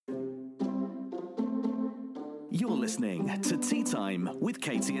You're listening to Tea Time with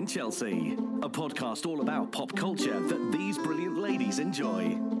Katie and Chelsea, a podcast all about pop culture that these brilliant ladies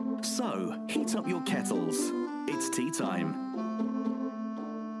enjoy. So, heat up your kettles. It's tea time.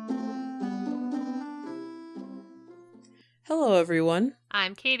 Hello, everyone.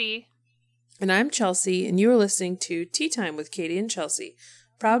 I'm Katie. And I'm Chelsea, and you are listening to Tea Time with Katie and Chelsea,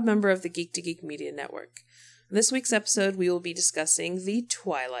 proud member of the Geek to Geek Media Network. In this week's episode, we will be discussing the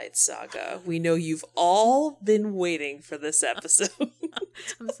Twilight Saga. We know you've all been waiting for this episode.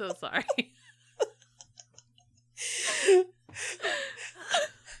 I'm so sorry.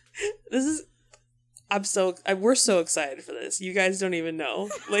 We're so excited for this. You guys don't even know.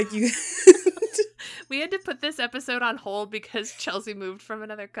 We had to put this episode on hold because Chelsea moved from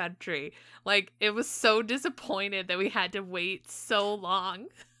another country. It was so disappointed that we had to wait so long.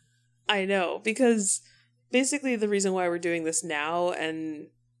 I know, because basically the reason why we're doing this now, and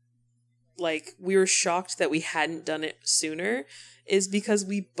we were shocked that we hadn't done it sooner, is because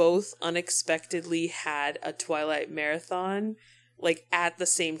we both unexpectedly had a Twilight marathon at the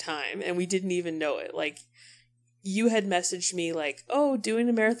same time, and we didn't even know it. You had messaged me oh, doing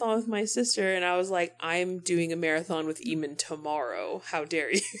a marathon with my sister, and I was like, I'm doing a marathon with Eamon tomorrow. How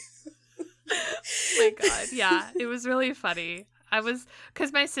dare you? Oh my god, yeah, it was really funny.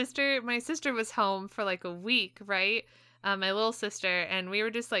 Because my sister was home for a week, right? My little sister, and we were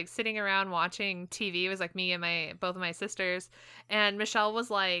just sitting around watching TV. It was me and both of my sisters, and Michelle was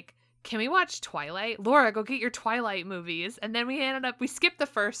like, can we watch Twilight? Laura, go get your Twilight movies. And then we skipped the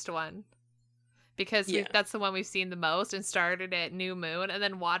first one because that's the one we've seen the most, and started at New Moon and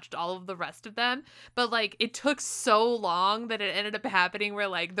then watched all of the rest of them. But it took so long that it ended up happening where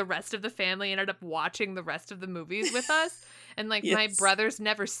the rest of the family ended up watching the rest of the movies with us. And Yes. My brother's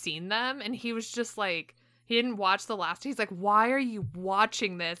never seen them, and he was just he didn't watch the last. He's like, why are you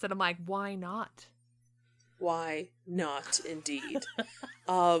watching this? And I'm like, why not? Why not, indeed.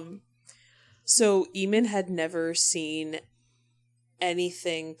 So Eamon had never seen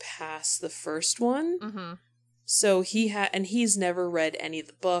anything past the first one. Mm-hmm. So he's never read any of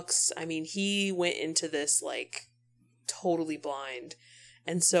the books. I mean, he went into this totally blind.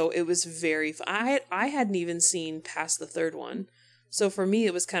 And so it was very I hadn't even seen past the third one. So for me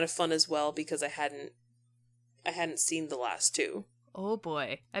it was kind of fun as well because I hadn't seen the last two. Oh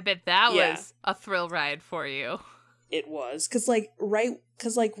boy. I bet that was a thrill ride for you. It was cuz right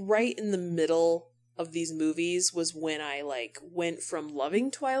in the middle of these movies was when I went from loving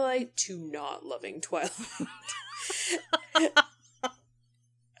Twilight to not loving Twilight.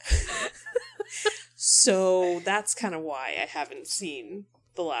 So that's kind of why I haven't seen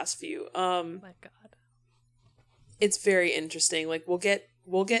the last few. My god. It's very interesting. We'll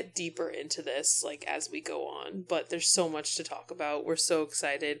get deeper into this as we go on, but there's so much to talk about. We're so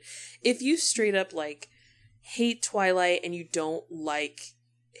excited. If you straight up hate Twilight and you don't like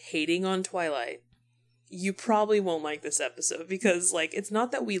hating on Twilight, you probably won't like this episode because it's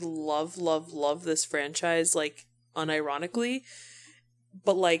not that we love this franchise unironically,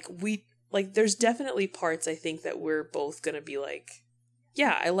 but we there's definitely parts I think that we're both gonna be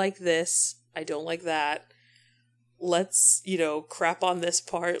yeah, I like this, I don't like that, let's crap on this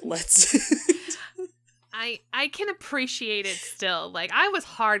part, let's I can appreciate it still. I was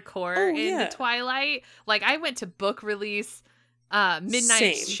hardcore into Twilight. I went to book release,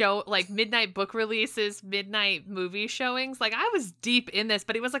 midnight show, midnight book releases, midnight movie showings. I was deep in this,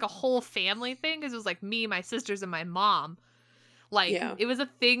 but it was a whole family thing because it was me, my sisters, and my mom. It was a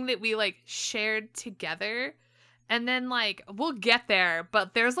thing that we shared together. And then we'll get there,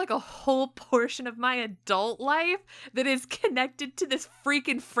 but there's a whole portion of my adult life that is connected to this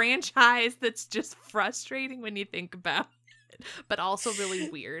freaking franchise that's just frustrating when you think about it, but also really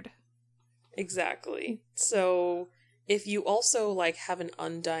weird. Exactly. So if you also have an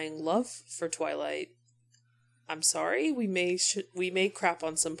undying love for Twilight, I'm sorry, we may crap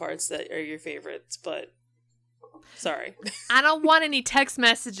on some parts that are your favorites, but sorry. I don't want any text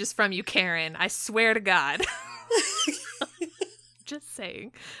messages from you, Karen. I swear to God. Just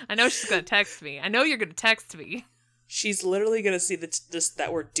saying. I know she's gonna text me. I know you're gonna text me. She's literally gonna see that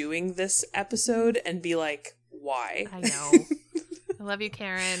we're doing this episode and be like, why? I know. I love you,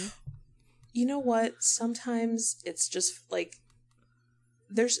 Karen. You know what? Sometimes it's just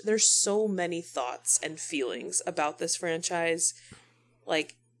there's so many thoughts and feelings about this franchise.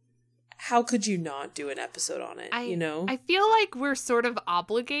 How could you not do an episode on it, I feel like we're sort of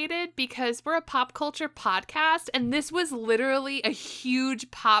obligated because we're a pop culture podcast, and this was literally a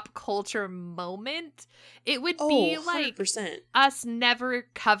huge pop culture moment. It would be 100%. Us never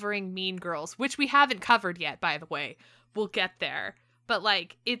covering Mean Girls, which we haven't covered yet, by the way. We'll get there. But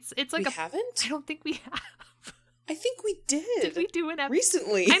it's we haven't? I don't think we have. I think we did. Did we do an episode?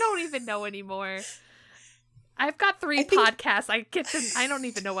 Recently. I don't even know anymore. I've got 3 podcasts. I get them. I don't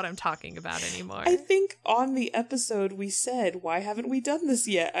even know what I'm talking about anymore. I think on the episode we said, why haven't we done this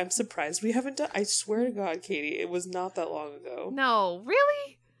yet? I'm surprised we haven't done. I swear to God, Katie, it was not that long ago. No,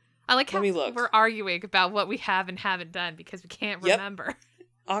 really? I like how look. We're arguing about what we have and haven't done because we can't remember.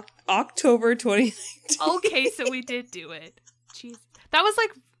 October 2019. Okay, so we did do it. Jeez. That was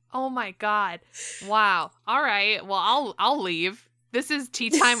like, oh my God. Wow. All right. Well, I'll leave. This is Tea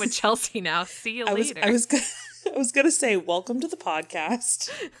Time with Chelsea now. See you later. I was going to say, welcome to the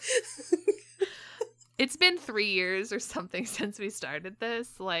podcast. It's been 3 years or something since we started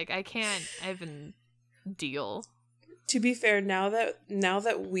this. Like, I can't even deal. To be fair, now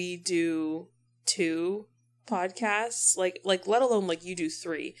that we do 2 podcasts, like let alone like you do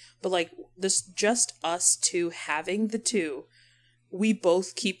 3, but like this, just us 2 having the 2, we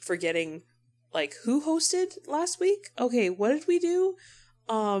both keep forgetting, like, who hosted last week? Okay, what did we do?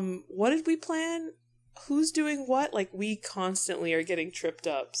 What did we plan? Who's doing what? Like, we constantly are getting tripped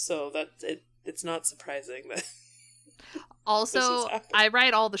up, so that it's not surprising that. Also, I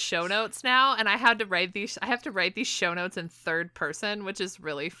write all the show notes now, and I have to write these show notes in third person, which is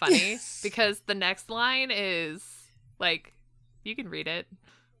really funny because the next line is like, you can read it.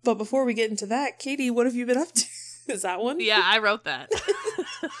 But before we get into that, Katie, what have you been up to? Is that one? Yeah, I wrote that.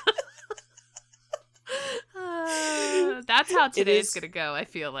 That's how today's gonna go, I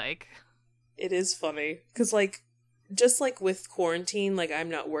feel like. It is funny because, like, just like with quarantine, like, I'm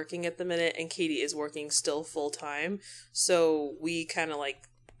not working at the minute and Katie is working still full time, so we kind of like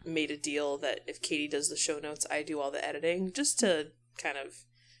made a deal that if Katie does the show notes, I do all the editing, just to kind of,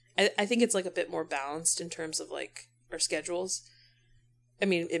 I think it's like a bit more balanced in terms of like our schedules. I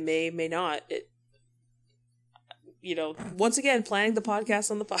mean, it may not, it, you know, once again, planning the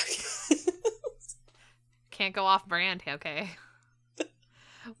podcast on the podcast. Can't go off brand, okay?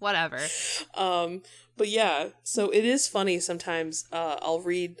 Whatever. But yeah, so it is funny sometimes. I'll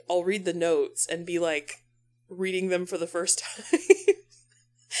read the notes and be like reading them for the first time.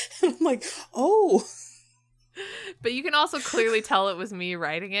 And I'm like, oh. But you can also clearly tell it was me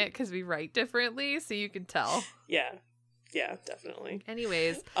writing it because we write differently, so you can tell. Yeah, definitely.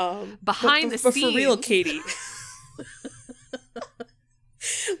 Anyways, behind the scenes. But for real, Katie.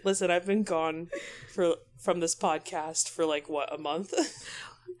 Listen, I've been gone from this podcast for like, what, a month?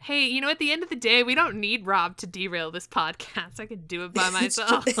 Hey, you know, at the end of the day, we don't need Rob to derail this podcast. I can do it by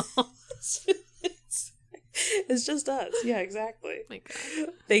myself. It's just us. Yeah, exactly. Oh my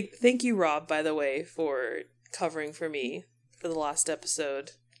God. Thank you, Rob, by the way, for covering for me for the last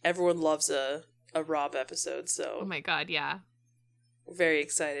episode. Everyone loves a Rob episode, so. Oh my God, yeah. We're very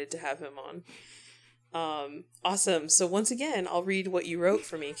excited to have him on. Awesome. So once again, I'll read what you wrote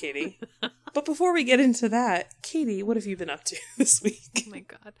for me, Katie. But before we get into that, Katie, what have you been up to this week? Oh my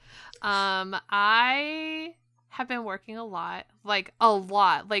God. I have been working a lot, like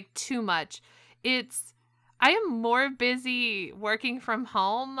too much. I am more busy working from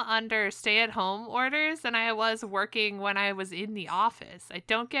home under stay-at-home orders than I was working when I was in the office. I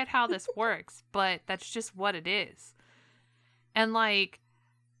don't get how this works, but that's just what it is. And like,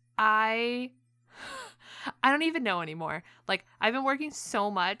 I don't even know anymore. Like, I've been working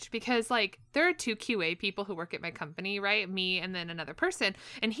so much because, like, there are 2 QA people who work at my company, right? Me and then another person.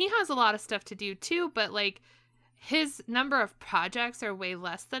 And he has a lot of stuff to do, too. But, like, his number of projects are way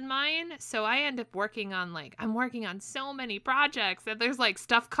less than mine. So I end up working on, like, I'm working on so many projects. And there's, like,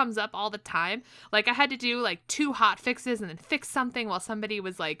 stuff comes up all the time. Like, I had to do, like, 2 hot fixes and then fix something while somebody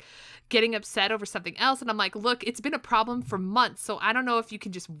was, like, getting upset over something else. And I'm like, look, it's been a problem for months. So I don't know if you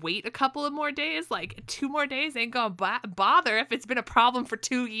can just wait a couple of more days. Like, 2 more days ain't gonna bother if it's been a problem for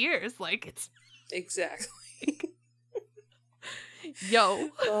 2 years. Like, it's... Exactly. Yo.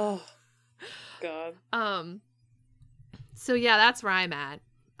 Oh, God. So yeah, that's where I'm at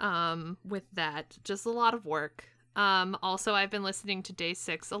with that. Just a lot of work. Also, I've been listening to Day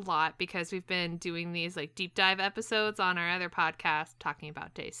 6 a lot because we've been doing these like deep dive episodes on our other podcast talking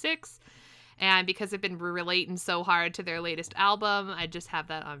about Day 6. And because I've been relating so hard to their latest album, I just have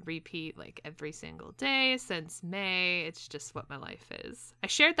that on repeat like every single day since May. It's just what my life is. I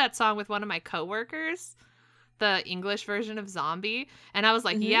shared that song with one of my coworkers, the English version of Zombie. And I was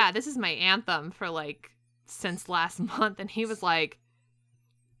like, yeah, this is my anthem for like since last month. And he was like,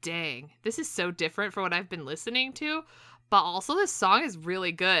 dang, this is so different for what I've been listening to, but also this song is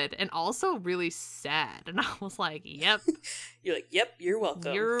really good and also really sad. And I was like, yep. You're like, yep, you're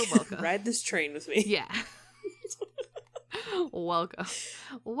welcome. You're welcome. Ride this train with me. Yeah.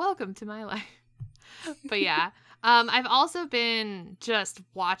 Welcome to my life. But yeah, I've also been just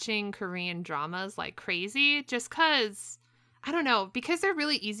watching Korean dramas like crazy just because, I don't know, because they're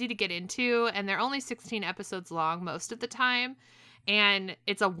really easy to get into and they're only 16 episodes long most of the time. And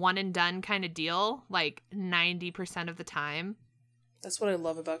it's a one and done kind of deal, like 90% of the time. That's what I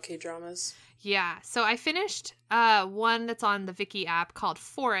love about K-dramas. Yeah. So I finished one that's on the Viki app called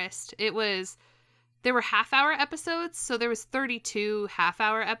Forest. There were half-hour episodes, so there was 32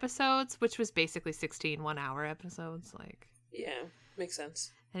 half-hour episodes, which was basically 16 one-hour episodes. Like, yeah, makes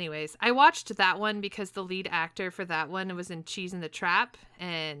sense. Anyways, I watched that one because the lead actor for that one was in Cheese in the Trap,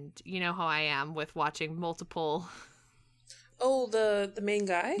 and you know how I am with watching multiple. Oh, the main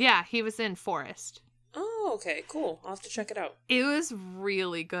guy? Yeah, he was in Forest. Oh, okay, cool. I'll have to check it out. It was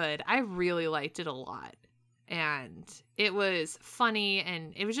really good. I really liked it a lot. And it was funny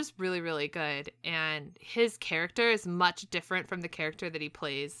and it was just really, really good. And his character is much different from the character that he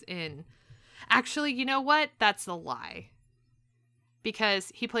plays in. Actually, you know what? That's a lie.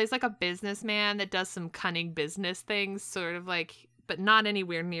 Because he plays like a businessman that does some cunning business things, sort of like, but not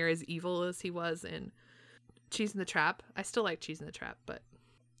anywhere near as evil as he was in Cheese in the Trap. I still like Cheese in the Trap, but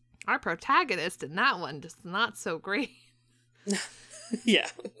our protagonist in that one just not so great. Yeah.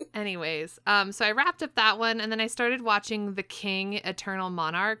 Anyways, so I wrapped up that one and then I started watching The King, Eternal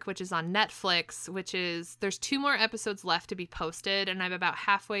Monarch, which is on Netflix, there's 2 more episodes left to be posted and I'm about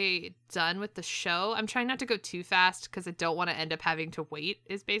halfway done with the show. I'm trying not to go too fast because I don't want to end up having to wait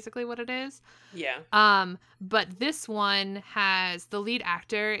is basically what it is. Yeah. But this one has, the lead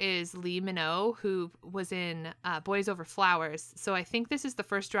actor is Lee Min-ho, who was in Boys Over Flowers. So I think this is the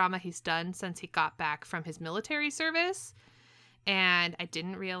first drama he's done since he got back from his military service. And I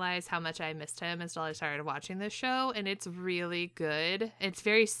didn't realize how much I missed him until I started watching this show. And it's really good. It's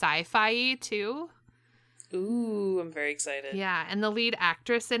very sci-fi too. Ooh, I'm very excited. Yeah. And the lead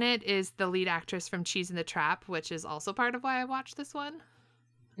actress in it is the lead actress from Cheese in the Trap, which is also part of why I watched this one.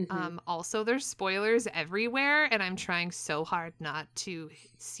 Mm-hmm. Also, there's spoilers everywhere. And I'm trying so hard not to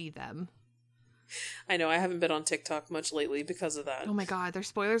see them. I know. I haven't been on TikTok much lately because of that. Oh my God. There's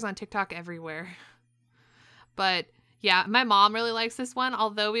spoilers on TikTok everywhere. But... yeah, my mom really likes this one,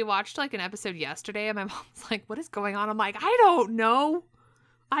 although we watched like an episode yesterday and my mom's like, what is going on? I'm like, I don't know.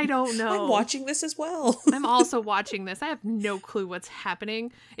 I'm watching this as well. I'm also watching this. I have no clue what's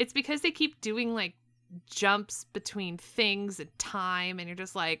happening. It's because they keep doing like jumps between things and time and you're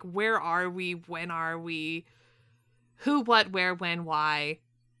just like, where are we? When are we? Who, what, where, when, why?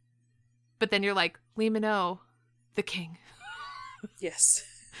 But then you're like, Lee Min-ho, the king. Yes.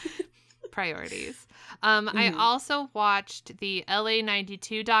 Priorities. I also watched the LA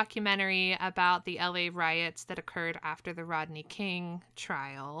 92 documentary about the LA riots that occurred after the Rodney King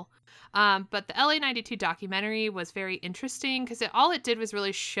trial. But the LA 92 documentary was very interesting because all it did was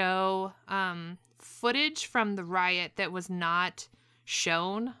really show footage from the riot that was not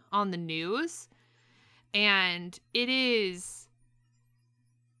shown on the news. And it is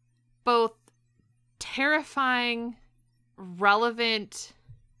both terrifying, relevant,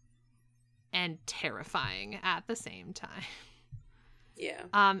 and terrifying at the same time.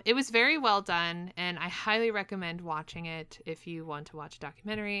 Yeah. It was very well done, and I highly recommend watching it if you want to watch a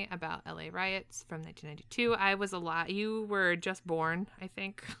documentary about LA riots from 1992. I was alive. You were just born, I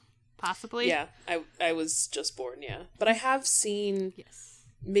think, possibly. Yeah, I was just born, yeah. But I have seen, yes,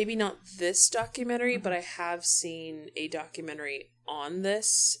 maybe not this documentary, but I have seen a documentary on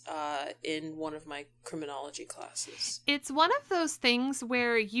this in one of my criminology classes. It's one of those things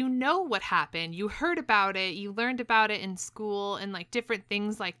where you know what happened. You heard about it. You learned about it in school and like different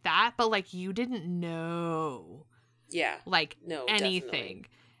things like that. But like you didn't know. Yeah. Like no, anything.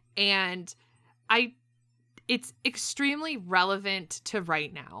 Definitely. And it's extremely relevant to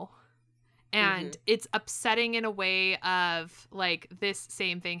right now. And it's upsetting in a way of, like, this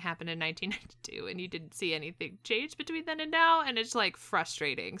same thing happened in 1992, and you didn't see anything change between then and now, and it's, like,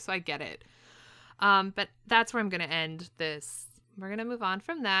 frustrating, so I get it. But that's where I'm going to end this. We're going to move on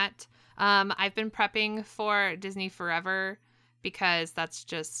from that. I've been prepping for Disney Forever, because that's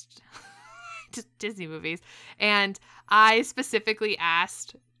just Disney movies. And I specifically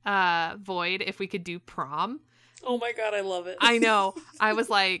asked Void if we could do Prom. Oh my god, I love it. I know. I was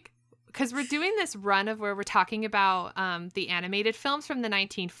like... because we're doing this run of where we're talking about the animated films from the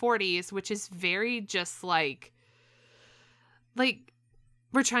 1940s, which is very just like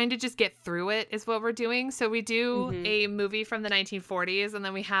we're trying to just get through it is what we're doing. So we do a movie from the 1940s and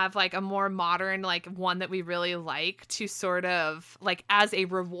then we have like a more modern, like one that we really like to sort of like as a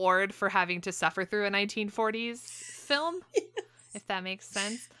reward for having to suffer through a 1940s film, if that makes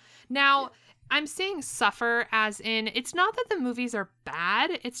sense. Now, I'm saying suffer as in, it's not that the movies are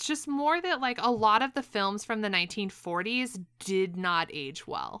bad. It's just more that, like, a lot of the films from the 1940s did not age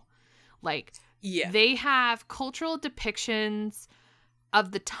well. Like, they have cultural depictions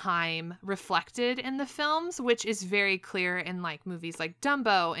of the time reflected in the films, which is very clear in, like, movies like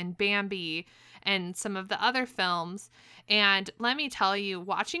Dumbo and Bambi and some of the other films. And let me tell you,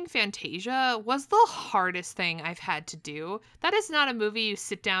 watching Fantasia was the hardest thing I've had to do. That is not a movie you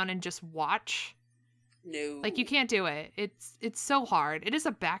sit down and just watch. No. Like, you can't do it. It's so hard. It is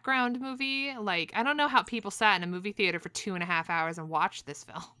a background movie. Like, I don't know how people sat in a movie theater for 2.5 hours and watched this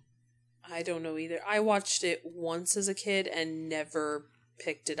film. I don't know either. I watched it once as a kid and never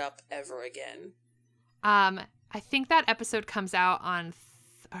picked it up ever again. I think that episode comes out on...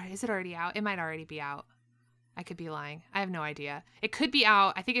 or is it already out? It might already be out. I could be lying. I have no idea. It could be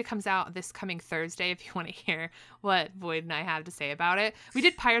out. I think it comes out this coming Thursday if you want to hear what Boyd and I have to say about it. We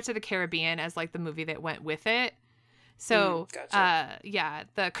did Pirates of the Caribbean as, like, the movie that went with it. So, gotcha. Yeah,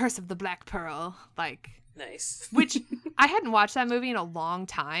 The Curse of the Black Pearl, like... Nice. Which, I hadn't watched that movie in a long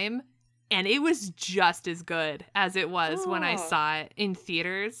time, and it was just as good as it was when I saw it in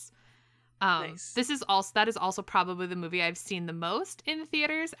theaters. Nice. That is also probably the movie I've seen the most in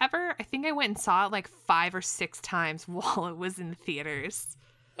theaters ever. I think I went and saw it like 5 or 6 times while it was in theaters.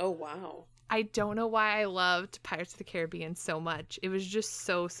 Oh, wow. I don't know why I loved Pirates of the Caribbean so much. It was just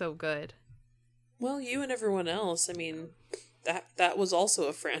so, so good. Well, you and everyone else, I mean, that was also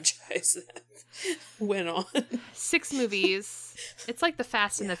a franchise that went on. 6 movies. It's like the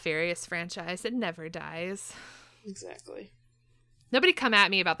Fast and the Furious franchise. It never dies. Exactly. Nobody come at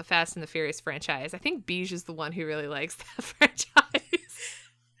me about the Fast and the Furious franchise. I think Beige is the one who really likes that franchise.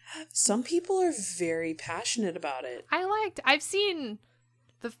 Some people are very passionate about it. I've seen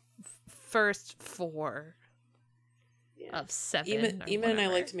the first 4 of 7. Even I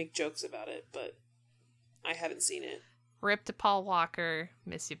like to make jokes about it, but I haven't seen it. Rip to Paul Walker.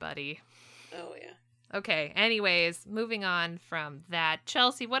 Miss you, buddy. Oh, yeah. Okay, anyways, moving on from that.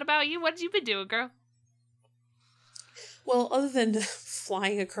 Chelsea, what about you? What have you been doing, girl? Well, other than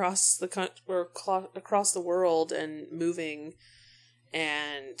flying across the across the world and moving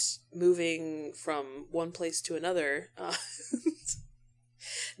from one place to another,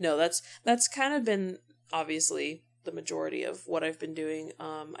 no, that's kind of been obviously the majority of what I've been doing.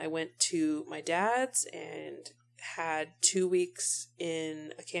 I went to my dad's and had 2 weeks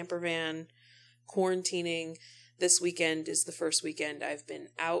in a camper van quarantining. This weekend is the first weekend I've been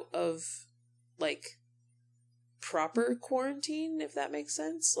out of, like, proper quarantine, if that makes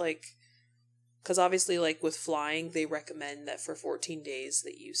sense. Like, because obviously, like, with flying, they recommend that for 14 days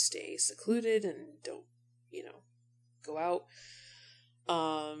that you stay secluded and don't, go out.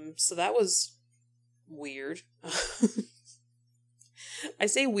 So that was weird. I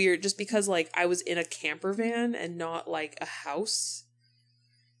say weird just because, like, I was in a camper van and not, like, a house,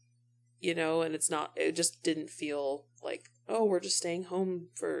 and it just didn't feel like, oh, we're just staying home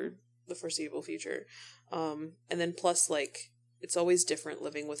for the foreseeable future. And then plus, like, it's always different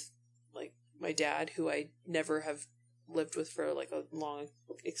living with, like, my dad, who I never have lived with for, like, a long,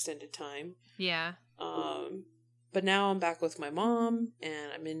 extended time. Yeah. But now I'm back with my mom,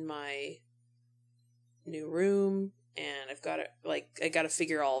 and I'm in my new room, and I got to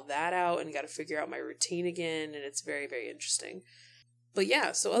figure all of that out, and got to figure out my routine again, and it's very, very interesting. But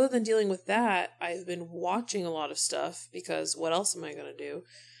yeah, so other than dealing with that, I've been watching a lot of stuff, because what else am I going to do?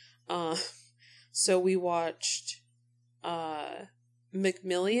 So we watched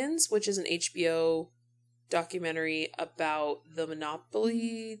McMillions, which is an HBO documentary about the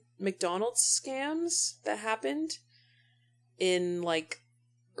Monopoly McDonald's scams that happened in, like,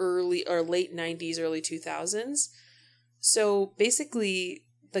 early or late 90s, early 2000s. So basically,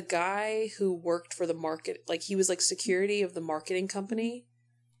 the guy who worked for the market, like, he was like security of the marketing company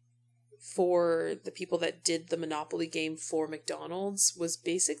for the people that did the Monopoly game for McDonald's, was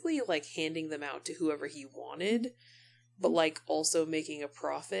basically, like, handing them out to whoever he wanted, but, like, also making a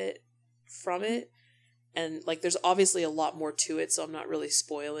profit from it. And, like, there's obviously a lot more to it, so I'm not really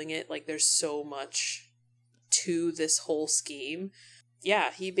spoiling it. Like, there's so much to this whole scheme.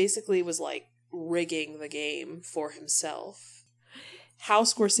 Yeah, he basically was, like, rigging the game for himself. How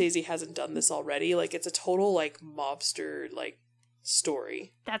Scorsese hasn't done this already? Like, it's a total, like, mobster, like,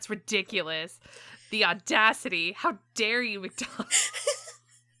 story. That's ridiculous. The audacity. How dare you, McDonald's?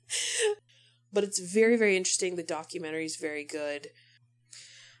 But it's very, very interesting. The documentary is very good.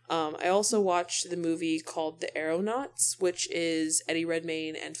 I also watched the movie called The Aeronauts, which is Eddie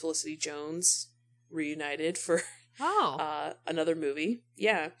Redmayne and Felicity Jones reunited for another movie.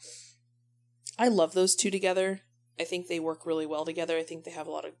 Yeah. I love those two together. I think they work really well together. I think they have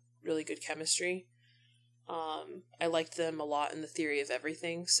a lot of really good chemistry. I liked them a lot in The Theory of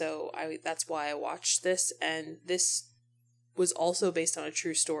Everything, so that's why I watched this, and this was also based on a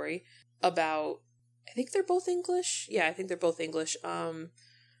true story about, I think they're both English? Yeah, I think they're both English.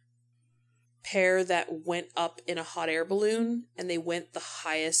 Pair that went up in a hot air balloon, and they went the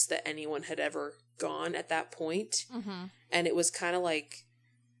highest that anyone had ever gone at that point. Mm-hmm. And it was kind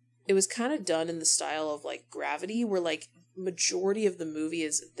of done in the style of like Gravity, where like majority of the movie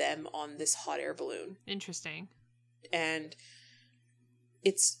is them on this hot air balloon. Interesting. And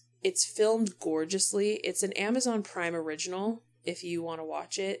it's filmed gorgeously. It's an Amazon Prime original if you want to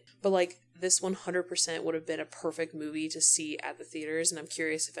watch it, but like this 100% would have been a perfect movie to see at the theaters, and I'm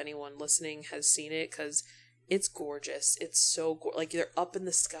curious if anyone listening has seen it, because it's gorgeous. It's so like they're up in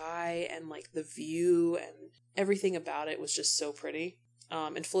the sky, and like the view and everything about it was just so pretty.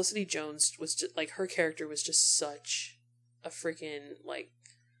 And Felicity Jones was just like, her character was just such a freaking like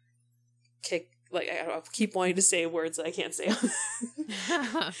kick. Like, I keep wanting to say words that I can't say.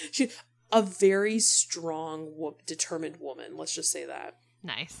 She's a very strong, determined woman. Let's just say that.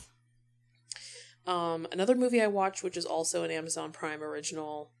 Nice. Another movie I watched, which is also an Amazon Prime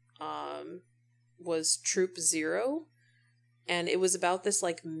original, was Troop Zero. And it was about this,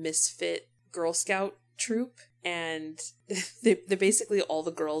 like, misfit Girl Scout troop. And they're basically all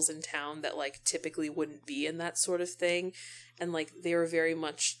the girls in town that, like, typically wouldn't be in that sort of thing. And, like, they were very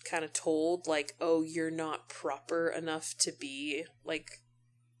much kind of told, like, oh, you're not proper enough to be, like,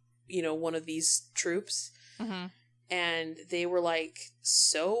 you know, one of these troops. Mm-hmm. And they were like,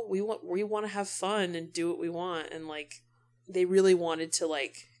 so we want to have fun and do what we want. And, like, they really wanted to,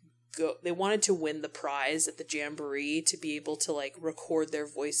 like, they wanted to win the prize at the Jamboree to be able to, like, record their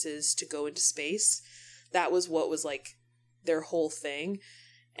voices to go into space. That was what was, like, their whole thing.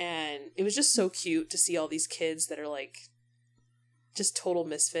 And it was just so cute to see all these kids that are, like, just total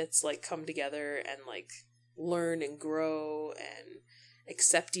misfits, like, come together and, like, learn and grow and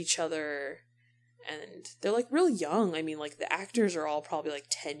accept each other. And they're, like, really young. I mean, like, the actors are all probably, like,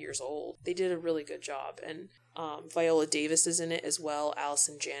 10 years old. They did a really good job. And Viola Davis is in it as well,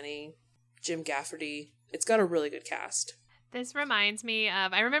 Allison Janney, Jim Gafferty. It's got a really good cast. This reminds me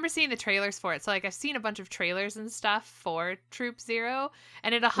of, I remember seeing the trailers for it. So, like, I've seen a bunch of trailers and stuff for Troop Zero.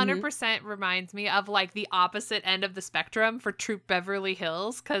 And it 100% reminds me of, like, the opposite end of the spectrum for Troop Beverly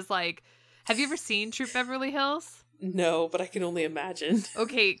Hills. Because, like, have you ever seen Troop Beverly Hills? No, but I can only imagine.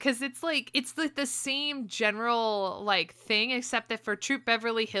 Okay, because it's like the same general, like, thing, except that for Troop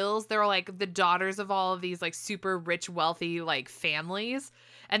Beverly Hills, they're, like, the daughters of all of these, like, super rich, wealthy, like, families.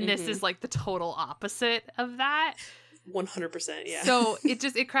 And this is, like, the total opposite of that. 100%, yeah. So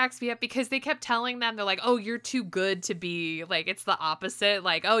it cracks me up because they kept telling them, they're like, oh, you're too good to be, like, it's the opposite.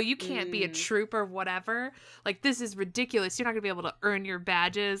 Like, oh, you can't be a troop or whatever. Like, this is ridiculous. You're not gonna be able to earn your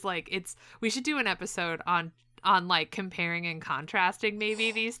badges. Like, we should do an episode on like comparing and contrasting.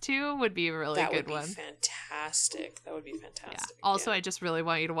 Maybe these two would be a really good one. Fantastic. That would be fantastic. Yeah. Also, I just really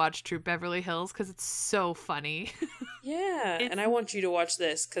want you to watch Troop Beverly Hills because it's so funny. Yeah, and I want you to watch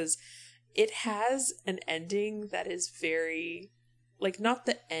this because it has an ending that is very, like, not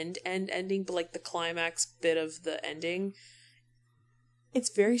the ending, but, like, the climax bit of the ending. It's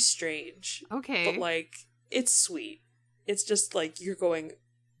very strange. Okay. But, like, it's sweet. It's just, like, you're going,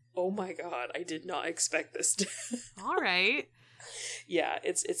 oh my god, I did not expect this to... All right. Yeah,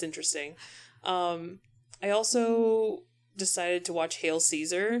 it's interesting. I also decided to watch Hail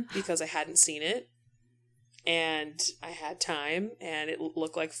Caesar because I hadn't seen it. And I had time, and it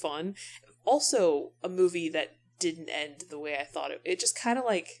looked like fun. Also, a movie that didn't end the way I thought it. It just kind of,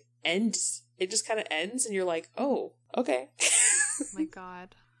 like, ends. It just kind of ends, and you're like, oh, okay. Oh my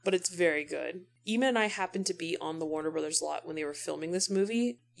god. But it's very good. Ema and I happened to be on the Warner Brothers lot when they were filming this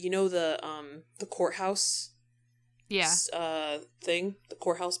movie. You know the courthouse thing? The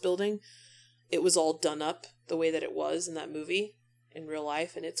courthouse building? It was all done up the way that it was in that movie in real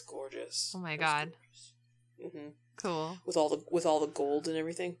life, and it's gorgeous. Oh my god. Mm-hmm. Cool. With all the gold and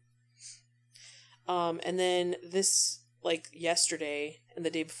everything. And then this, like, yesterday and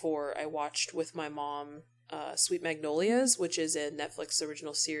the day before, I watched with my mom Sweet Magnolias, which is a Netflix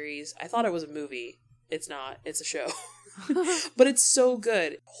original series. I thought it was a movie. It's not. It's a show. But it's so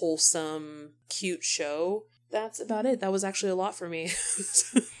good. Wholesome, cute show. That's about it. That was actually a lot for me.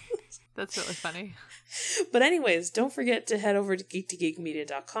 That's really funny. But anyways, don't forget to head over to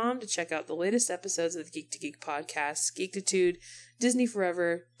geek2geekmedia.com to check out the latest episodes of the Geek to Geek podcast, Geektitude, Disney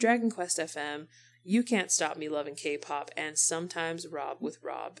Forever, Dragon Quest FM. You Can't Stop Me Loving K-Pop, and Sometimes Rob with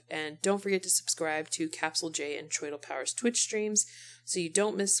Rob. And don't forget to subscribe to Capsule J and Choidal Power's Twitch streams so you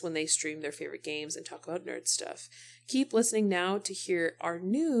don't miss when they stream their favorite games and talk about nerd stuff. Keep listening now to hear our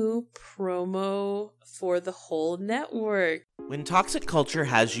new promo for the whole network. When toxic culture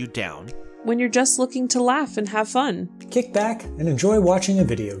has you down, when you're just looking to laugh and have fun, kick back and enjoy watching a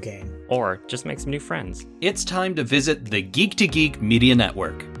video game, or just make some new friends, it's time to visit the Geek to Geek Media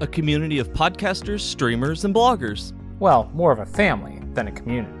Network, a community of podcasters, streamers, and bloggers. Well, more of a family than a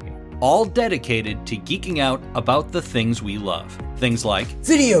community. All dedicated to geeking out about the things we love. Things like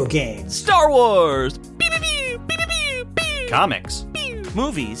video games, Star Wars, comics,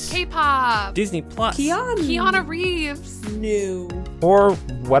 movies, K-pop, Disney Plus, Keanu Reeves, new, or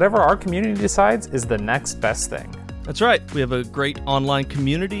whatever our community decides is the next best thing. That's right. We have a great online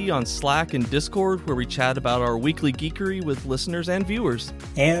community on Slack and Discord where we chat about our weekly geekery with listeners and viewers.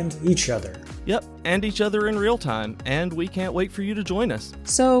 And each other. Yep, and each other in real time. And we can't wait for you to join us.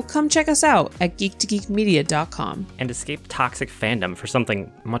 So come check us out at geektogeekmedia.com. And escape toxic fandom for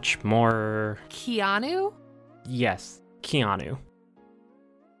something much more... Keanu? Yes, Keanu.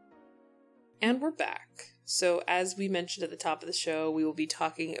 And we're back. So as we mentioned at the top of the show, we will be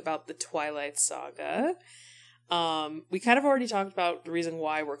talking about the Twilight Saga. We kind of already talked about the reason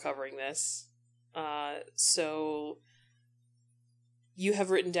why we're covering this. So you have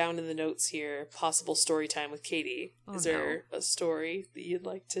written down in the notes here, possible story time with Katie. Is there a story that you'd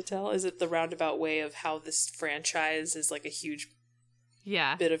like to tell? Is it the roundabout way of how this franchise is like a huge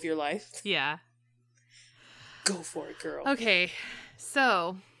bit of your life? Yeah. Go for it, girl. Okay.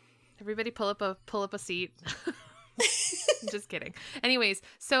 So everybody pull up a seat. Just kidding. Anyways,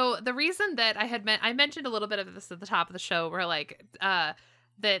 so the reason that I mentioned a little bit of this at the top of the show, where like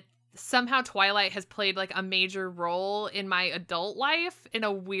that somehow Twilight has played like a major role in my adult life in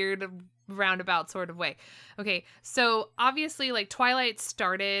a weird roundabout sort of way. Okay, so obviously like Twilight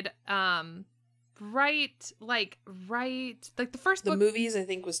started right the first book. The movies I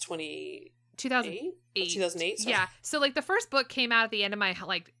think was 2008. 2008. Sorry. Yeah. So like the first book came out at the end of my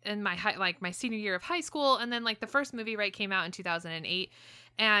my senior year of high school, and then like the first movie came out in 2008,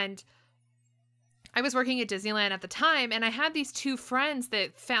 and I was working at Disneyland at the time, and I had these two friends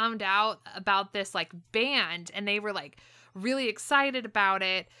that found out about this like band, and they were like really excited about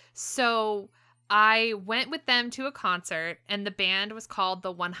it. So I went with them to a concert, and the band was called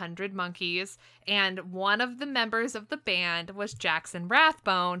the 100 Monkeys, and one of the members of the band was Jackson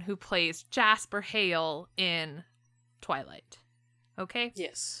Rathbone, who plays Jasper Hale in Twilight. Okay?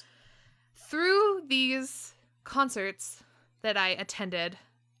 Yes. Through these concerts that I attended,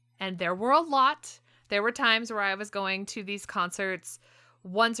 and there were a lot, there were times where I was going to these concerts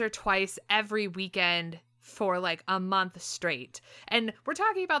once or twice every weekend for like a month straight. And we're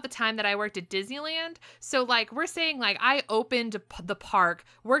talking about the time that I worked at Disneyland. So like we're saying like I opened the park,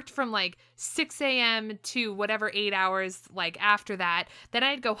 worked from like 6 a.m. to whatever 8 hours like after that. Then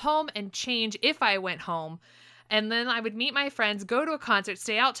I'd go home and change if I went home. And then I would meet my friends, go to a concert,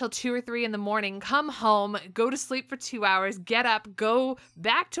 stay out till 2 or 3 in the morning, come home, go to sleep for 2 hours, get up, go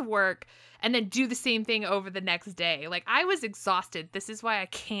back to work, and then do the same thing over the next day. Like, I was exhausted. This is why I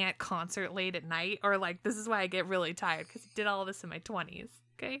can't concert late at night, or like, this is why I get really tired, because I did all of this in my 20s,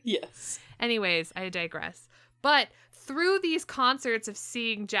 okay? Yes. Anyways, I digress. But through these concerts of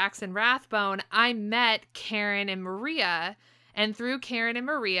seeing Jackson Rathbone, I met Karen and Maria, and through Karen and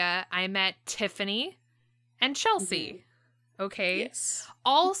Maria, I met Tiffany and Chelsea. Mm-hmm. Okay. Yes.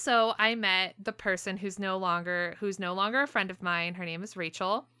 Also, I met the person who's no longer a friend of mine. Her name is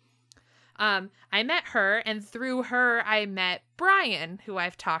Rachel. I met her, and through her, I met Brian, who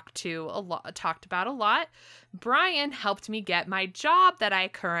I've talked about a lot. Brian helped me get my job that I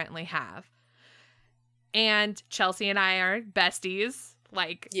currently have. And Chelsea and I are besties.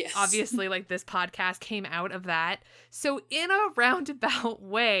 Like, yes. Obviously, like, this podcast came out of that. So in a roundabout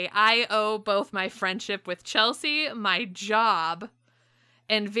way, I owe both my friendship with Chelsea, my job,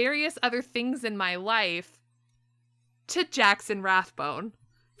 and various other things in my life to Jackson Rathbone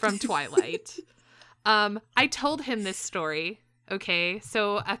from Twilight. I told him this story, okay?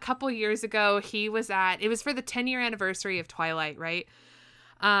 So a couple years ago, it was for the 10-year anniversary of Twilight, right?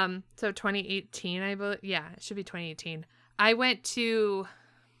 So 2018, I believe. Yeah, it should be 2018. I went to,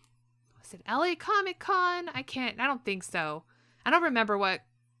 was it LA Comic Con? I don't think so. I don't remember what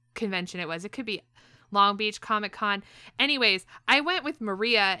convention it was. It could be Long Beach Comic Con. Anyways, I went with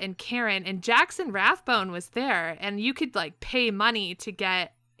Maria and Karen, and Jackson Rathbone was there, and you could like pay money to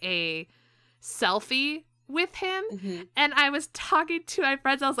get a selfie with him. Mm-hmm. And I was talking to my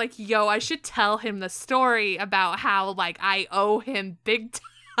friends. I was like, yo, I should tell him the story about how like I owe him big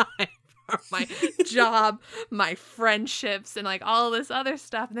time my job, my friendships, and like all this other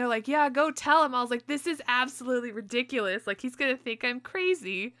stuff. And they're like, yeah, go tell him. I was like, this is absolutely ridiculous. Like, he's going to think I'm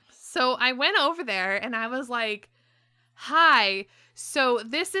crazy. So I went over there and I was like, hi. So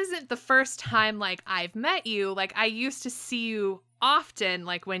this isn't the first time like I've met you. Like, I used to see you often,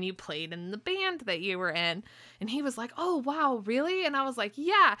 like when you played in the band that you were in. And he was like, oh, wow, really? And I was like,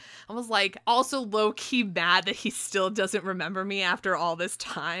 yeah. I was like, also low key mad that he still doesn't remember me after all this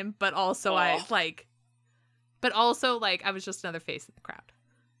time. But also I was just another face in the crowd.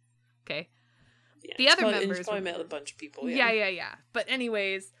 Okay. Yeah, the other members. He's probably met a bunch of people. Yeah. But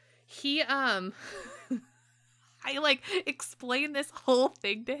anyways, he, I like explained this whole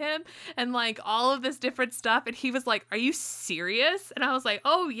thing to him and like all of this different stuff. And he was like, are you serious? And I was like,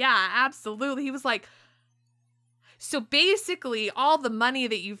 oh yeah, absolutely. He was like, so basically all the money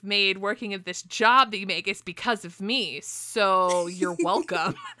that you've made working at this job that you make is because of me. So you're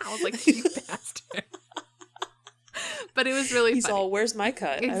welcome. I was like, you bastard. But it was really He's funny. all, where's my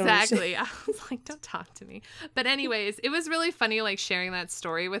cut? Exactly. I was like, don't talk to me. But anyways, it was really funny, like, sharing that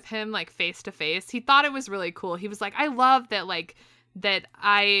story with him, like, face to face. He thought it was really cool. He was like, I love that, like, that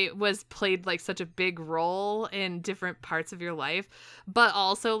I was played, like, such a big role in different parts of your life. But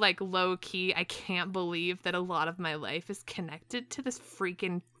also, like, low key, I can't believe that a lot of my life is connected to this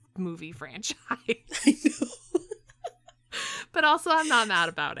freaking movie franchise. I know. But also, I'm not mad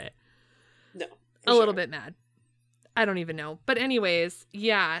about it. No. A little bit mad. I don't even know. But anyways,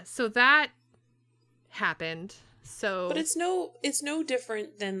 yeah, so that happened. So But it's no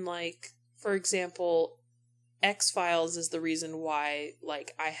different than, like, for example, X-Files is the reason why,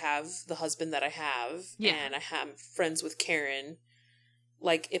 like, I have the husband that I have, and I have friends with Karen.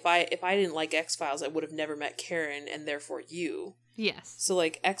 Like, if I didn't like X-Files, I would have never met Karen, and therefore you. Yes. So,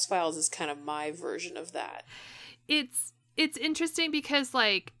 like, X-Files is kind of my version of that. It's interesting because,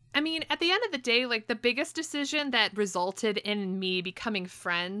 like, I mean, at the end of the day, like, the biggest decision that resulted in me becoming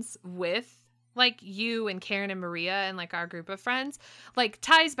friends with, like, you and Karen and Maria and, like, our group of friends, like,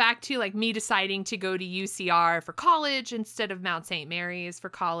 ties back to, like, me deciding to go to UCR for college instead of Mount St. Mary's for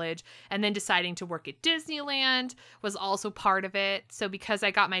college, and then deciding to work at Disneyland was also part of it. So because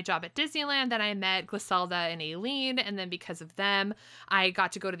I got my job at Disneyland, then I met Griselda and Aileen, and then because of them, I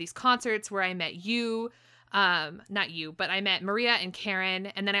got to go to these concerts where I met you. Not you, but I met Maria and Karen,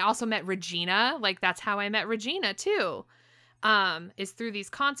 and then I also met Regina. Like, that's how I met Regina too, is through these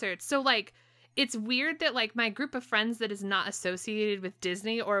concerts. So, like, it's weird that, like, my group of friends that is not associated with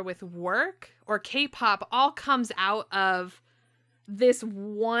Disney or with work or K-pop all comes out of this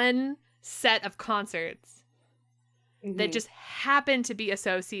one set of concerts that just happen to be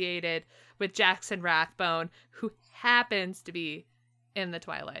associated with Jackson Rathbone, who happens to be in the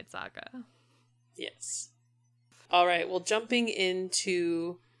Twilight Saga. Yes. All right, well, jumping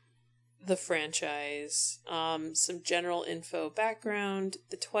into the franchise, some general info background.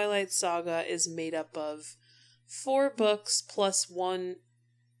 The Twilight Saga is made up of 4 books plus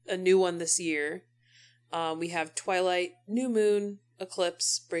a new one this year. We have Twilight, New Moon,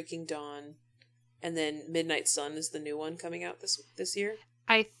 Eclipse, Breaking Dawn, and then Midnight Sun is the new one coming out this year.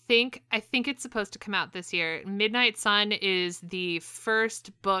 I think it's supposed to come out this year. Midnight Sun is the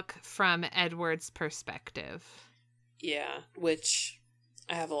first book from Edward's perspective. Yeah, which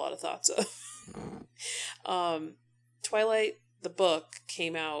I have a lot of thoughts of. Twilight, the book,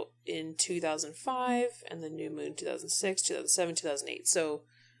 came out in 2005, and the New Moon 2006, 2007, 2008. So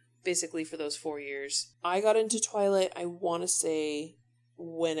basically for those 4 years. I got into Twilight, I want to say,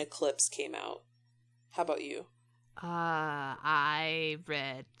 when Eclipse came out. How about you? I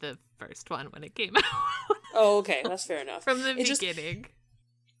read the first one when it came out. Oh, okay, that's fair enough. From the beginning.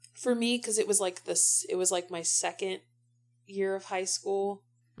 For me, because it was like my second year of high school.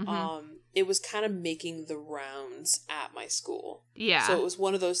 It was kind of making the rounds at my school. Yeah. So it was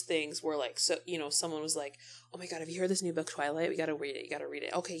one of those things where, like, so, you know, someone was like, oh my god, have you heard this new book, Twilight? We gotta read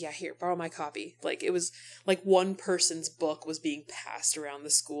it. Okay, yeah, here, borrow my copy. Like, it was like one person's book was being passed around the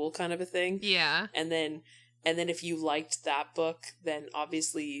school kind of a thing. Yeah. And then if you liked that book, then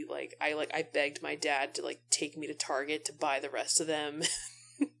obviously, I begged my dad to, like, take me to Target to buy the rest of them.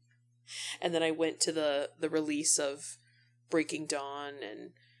 And then I went to the release of Breaking Dawn,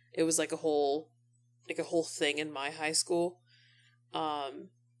 and it was like a whole thing in my high school. So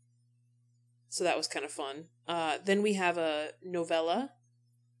that was kind of fun. Then we have a novella,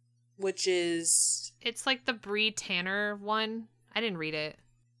 which is... It's like the Bree Tanner one. I didn't read it.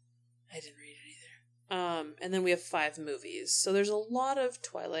 I didn't read it either. And then we have 5 movies. So there's a lot of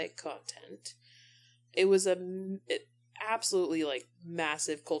Twilight content. It was absolutely, like,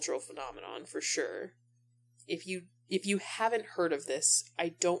 massive cultural phenomenon for sure if you haven't heard of this,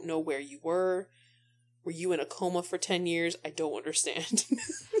 I don't know where you were. Were you in a coma for 10 years? I don't understand.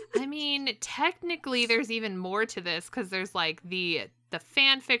 I mean, technically there's even more to this, because there's like the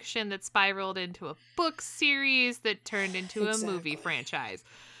fan fiction that spiraled into a book series that turned into a movie franchise.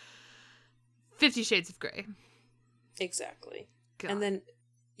 50 Shades of Grey. Exactly. God. And then,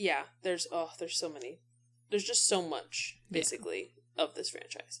 yeah, there's so many. There's just so much, basically, of this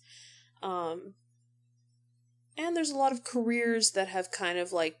franchise. And there's a lot of careers that have kind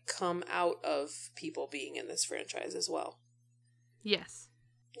of like come out of people being in this franchise as well. Yes.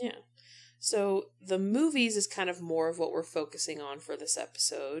 Yeah. So the movies is kind of more of what we're focusing on for this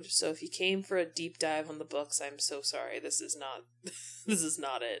episode. So if you came for a deep dive on the books, I'm so sorry. This is not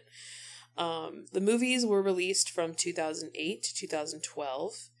it. The movies were released from 2008 to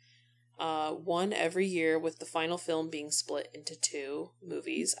 2012. One every year, with the final film being split into 2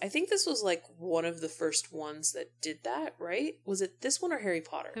 movies. I think this was like one of the first ones that did that, right? Was it this one or Harry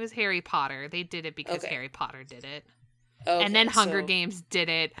Potter? It was Harry Potter. They did it because Harry Potter did it. Okay, and then Hunger Games did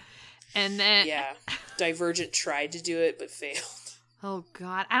it. And then... Yeah. Divergent tried to do it, but failed. Oh,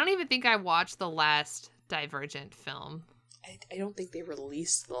 God. I don't even think I watched the last Divergent film. I don't think they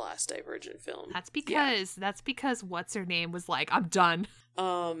released the last Divergent film. That's because what's-her-name was like, I'm done.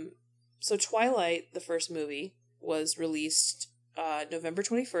 So Twilight, the first movie, was released November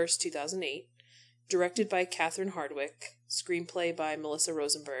 21st, 2008, directed by Catherine Hardwicke, screenplay by Melissa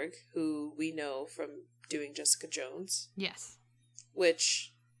Rosenberg, who we know from doing Jessica Jones. Yes.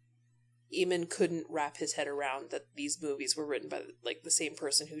 Which Eamon couldn't wrap his head around, that these movies were written by like the same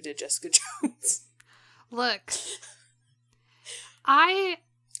person who did Jessica Jones. Look, I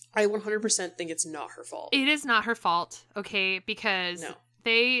 100% think it's not her fault. It is not her fault, okay? Because... No.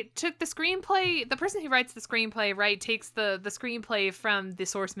 They took the screenplay, the person who writes the screenplay, right, takes the screenplay from the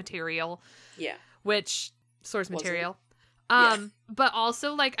source material. Yeah. Source material. Yeah. But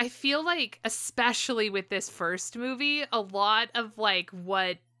also, like, I feel like, especially with this first movie, a lot of, like,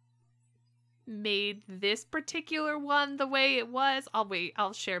 what made this particular one the way it was,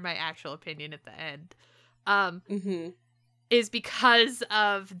 I'll share my actual opinion at the end, is because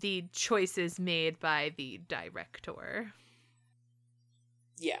of the choices made by the director.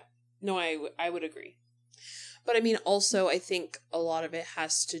 Yeah. No, I would agree. But I mean, also, I think a lot of it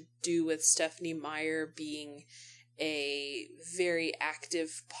has to do with Stephenie Meyer being a very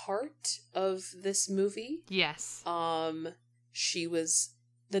active part of this movie. Yes. She was...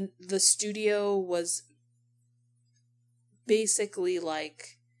 The studio was basically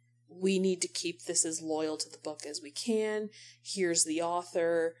like, we need to keep this as loyal to the book as we can. Here's the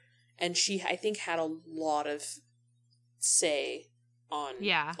author. And she, I think, had a lot of say on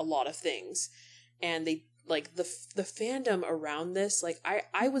a lot of things, and they like the fandom around this, like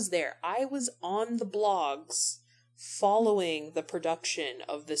I was there. I was on the blogs following the production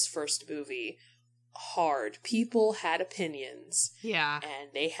of this first movie hard. People had opinions, and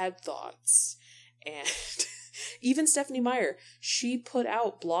they had thoughts, and even Stephenie Meyer, she put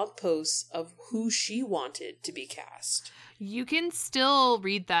out blog posts of who she wanted to be cast. You can still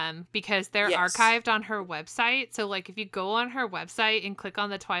read them because they're archived on her website. So, like, if you go on her website and click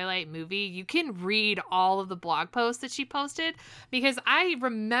on the Twilight movie, you can read all of the blog posts that she posted. Because I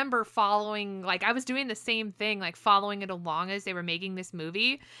remember following, like, I was doing the same thing, like, following it along as they were making this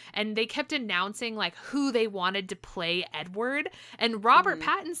movie. And they kept announcing, like, who they wanted to play Edward. And Robert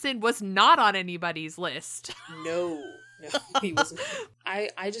Pattinson was not on anybody's list. No, he wasn't.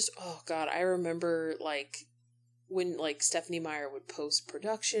 I just, oh, God, I remember, like... when, like, Stephenie Meyer would post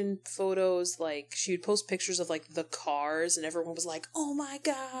production photos, like, she would post pictures of, like, the cars, and everyone was like, oh my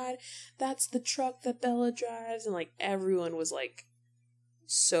God, that's the truck that Bella drives, and, like, everyone was, like,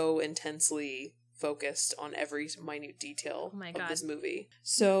 so intensely focused on every minute detail of this movie.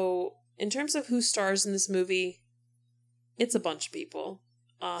 So, in terms of who stars in this movie, it's a bunch of people.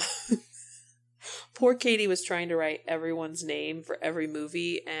 Poor Katie was trying to write everyone's name for every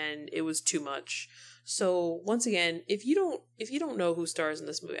movie, and it was too much. So once again, if you don't know who stars in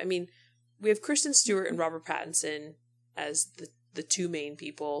this movie, I mean, we have Kristen Stewart and Robert Pattinson as the two main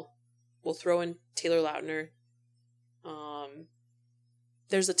people. We'll throw in Taylor Lautner.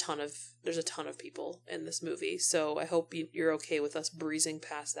 There's a ton of people in this movie, so I hope you're okay with us breezing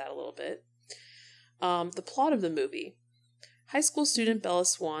past that a little bit. The plot of the movie. High school student Bella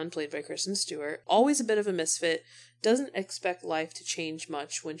Swan, played by Kristen Stewart, always a bit of a misfit, doesn't expect life to change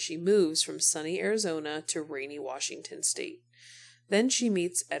much when she moves from sunny Arizona to rainy Washington state. Then she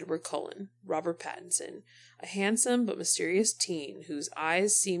meets Edward Cullen, Robert Pattinson, a handsome but mysterious teen whose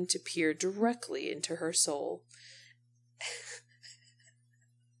eyes seem to peer directly into her soul.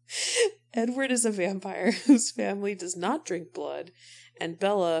 Edward is a vampire whose family does not drink blood, and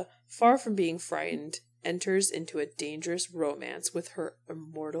Bella, far from being frightened, enters into a dangerous romance with her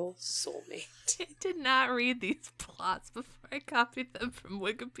immortal soulmate. I did not read these plots before I copied them from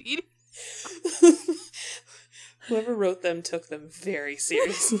Wikipedia. Whoever wrote them took them very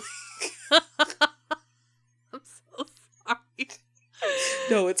seriously. I'm so sorry.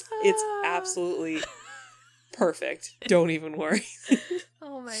 No, it's absolutely perfect. Don't even worry.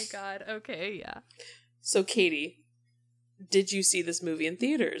 Oh my god. Okay, yeah. So, Katie, did you see this movie in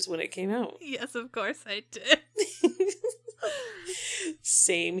theaters when it came out? Yes, of course I did.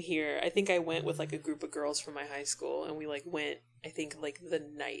 Same here. I think I went with like a group of girls from my high school, and we like went, I think, like the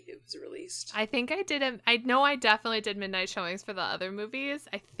night it was released. I think I did. I know I definitely did midnight showings for the other movies.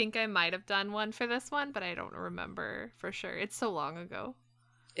 I think I might have done one for this one, but I don't remember for sure. It's so long ago.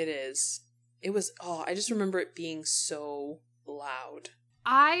 It is. It was, I just remember it being so loud.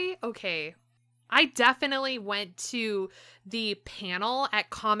 I definitely went to the panel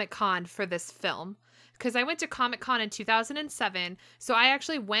at Comic-Con for this film. Because I went to Comic-Con in 2007, so I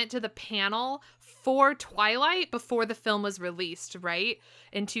actually went to the panel for Twilight before the film was released, right?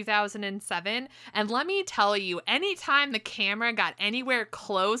 In 2007. And let me tell you, anytime the camera got anywhere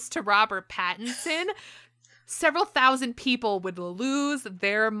close to Robert Pattinson, several thousand people would lose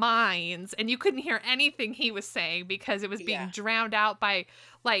their minds. And you couldn't hear anything he was saying because it was being drowned out by,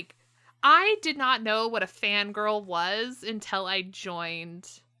 like, I did not know what a fangirl was until I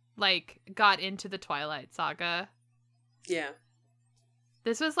got into the Twilight Saga. Yeah.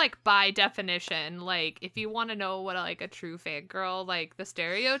 This was, like, by definition, like, if you want to know what, like, a true fangirl, like, the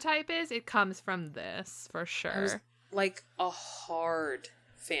stereotype is, it comes from this, for sure. It was, like, a hard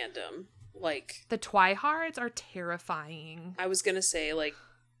fandom. Like, the Twihards are terrifying. I was gonna say, like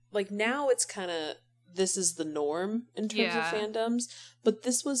now it's kind of, this is the norm in terms of fandoms, but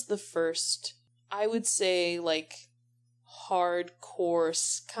this was the first, I would say, like,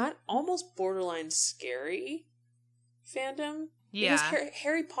 hardcore, kind almost borderline scary fandom. Yeah. Because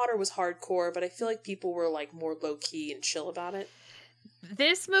Harry Potter was hardcore, but I feel like people were, like, more low-key and chill about it.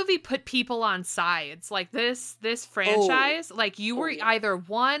 This movie put people on sides. Like, this franchise, like, you were either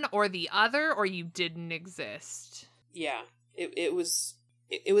one or the other, or you didn't exist. Yeah. It was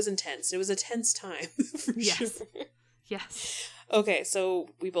intense. It was a tense time, for sure. Yes. Okay, so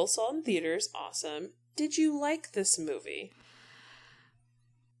we both saw it in theaters. Awesome. Did you like this movie?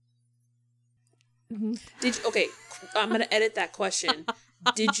 Okay, I'm going to edit that question.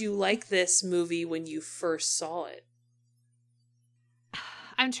 Did you like this movie when you first saw it?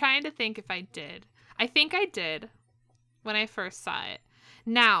 I'm trying to think if I did. I think I did when I first saw it.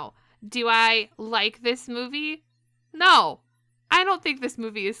 Now, do I like this movie? No. I don't think this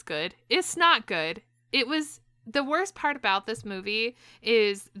movie is good. It's not good. The worst part about this movie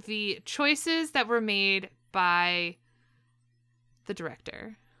is the choices that were made by the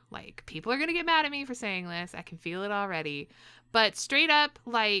director. Like, people are going to get mad at me for saying this. I can feel it already. But straight up,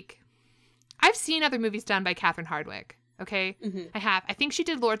 like, I've seen other movies done by Catherine Hardwicke. Okay? Mm-hmm. I have. I think she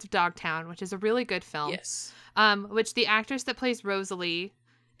did Lords of Dogtown, which is a really good film. Yes. Which the actress that plays Rosalie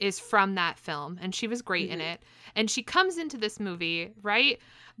is from that film, and she was great in it. And she comes into this movie, right?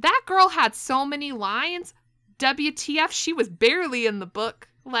 That girl had so many lines. WTF, she was barely in the book.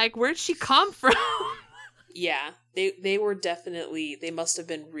 Like, where'd she come from? Yeah, they were definitely, they must have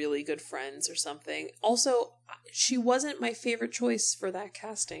been really good friends or something. Also, she wasn't my favorite choice for that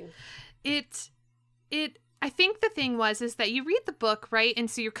casting. I think the thing is that you read the book, right? And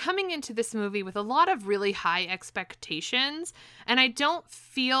so you're coming into this movie with a lot of really high expectations. And I don't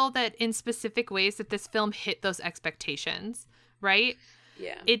feel that in specific ways that this film hit those expectations, right?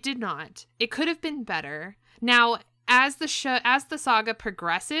 Yeah. It did not. It could have been better. Now, as the saga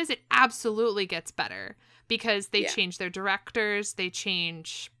progresses, it absolutely gets better because they change their directors, they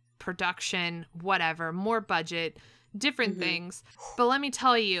change production, whatever, more budget, different things. But let me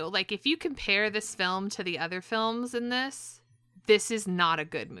tell you, like, if you compare this film to the other films in this is not a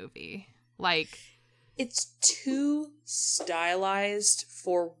good movie. Like, it's too stylized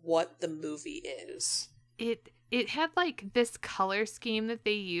for what the movie is. It had, like, this color scheme that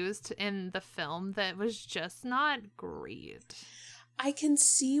they used in the film that was just not great. I can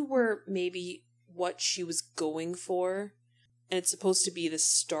see where maybe what she was going for, and it's supposed to be this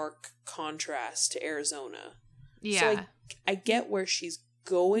stark contrast to Arizona. Yeah. So I get where she's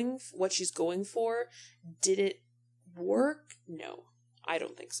going, what she's going for. Did it work? No, I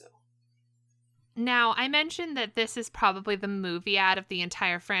don't think so. Now, I mentioned that this is probably the movie out of the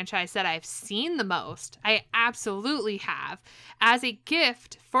entire franchise that I've seen the most. I absolutely have. As a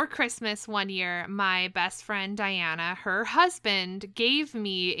gift for Christmas one year, my best friend Diana, her husband, gave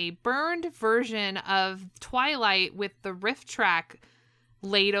me a burned version of Twilight with the riff track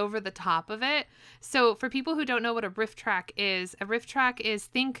laid over the top of it. So for people who don't know what a riff track is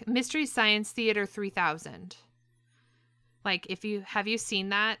think Mystery Science Theater 3000. Like, have you seen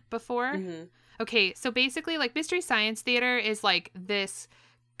that before? Mm-hmm. Okay, so basically, like, Mystery Science Theater is, like, this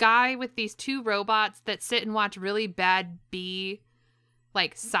guy with these two robots that sit and watch really bad B,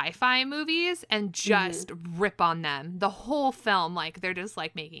 like, sci-fi movies and just rip on them. The whole film, like, they're just,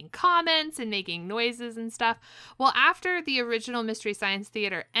 like, making comments and making noises and stuff. Well, after the original Mystery Science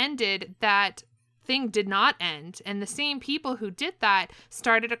Theater ended, that thing did not end. And the same people who did that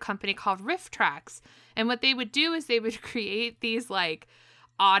started a company called Riff Tracks. And what they would do is they would create these, like,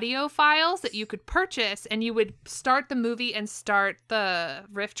 audio files that you could purchase, and you would start the movie and start the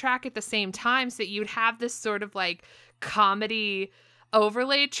riff track at the same time, so that you'd have this sort of like comedy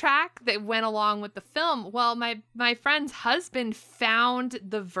overlay track that went along with the film. Well, my friend's husband found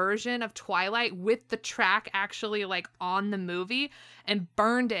the version of Twilight with the track actually like on the movie and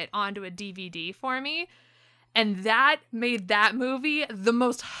burned it onto a DVD for me. And that made that movie the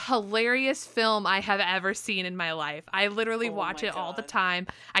most hilarious film I have ever seen in my life. I literally watch it all the time.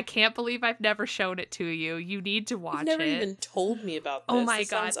 I can't believe I've never shown it to you. You need to watch it. You've never even told me about this. Oh my God.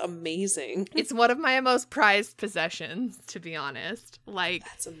 God. Sounds amazing. It's one of my most prized possessions, to be honest. Like,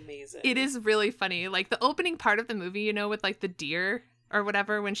 that's amazing. It is really funny. Like, the opening part of the movie, you know, with like the deer or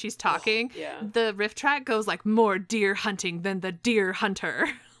whatever when she's talking, the riff track goes like, more deer hunting than the deer hunter.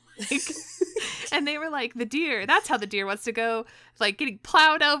 Like, and they were like, the deer, that's how the deer wants to go, like getting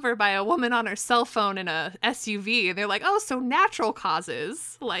plowed over by a woman on her cell phone in a SUV. And they're like, oh, so natural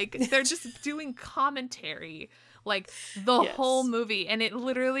causes. Like, they're just doing commentary, like the whole movie. And it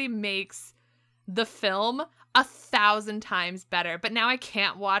literally makes the film 1,000 times better. But now I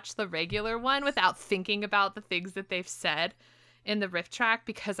can't watch the regular one without thinking about the things that they've said in the riff track,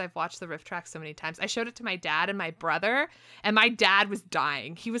 because I've watched the riff track so many times. I showed it to my dad and my brother, and my dad was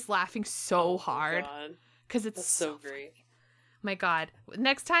dying. He was laughing so hard because it's so great. My God.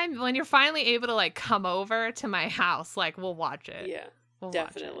 Next time when you're finally able to like come over to my house, like we'll watch it. Yeah, we'll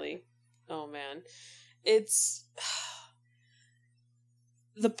definitely. Watch it. Oh man. It's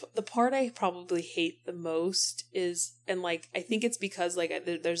the part I probably hate the most is, and like I think it's because like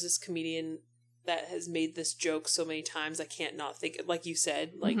there's this comedian that has made this joke so many times I can't not think, like you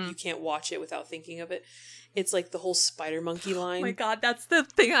said, like you can't watch it without thinking of it. It's like the whole spider monkey line. Oh my God, that's the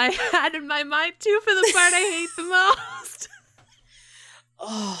thing I had in my mind too for the part I hate the most.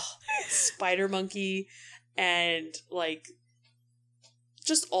 Oh, spider monkey, and like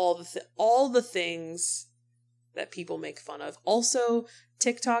just all the things that people make fun of. Also,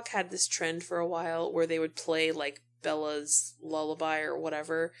 TikTok had this trend for a while where they would play like Bella's lullaby or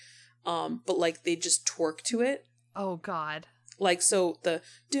whatever, but like they just twerk to it. Oh God. Like, so the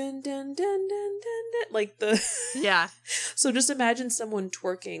dun dun dun dun dun dun, like the yeah. So just imagine someone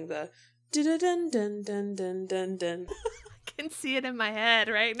twerking the dun dun dun dun dun dun dun. I can see it in my head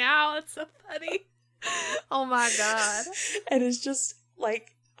right now. It's so funny. Oh my God. And it's just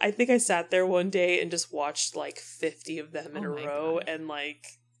like, I think I sat there one day and just watched like 50 of them in a row. God. And like,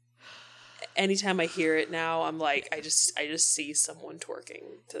 anytime I hear it now, I'm like, I just see someone twerking.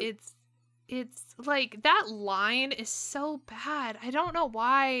 It's like, that line is so bad. I don't know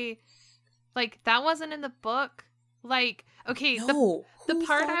why. Like, that wasn't in the book. Like, okay, no, the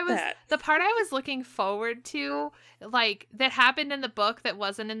part I was looking forward to, like, that happened in the book that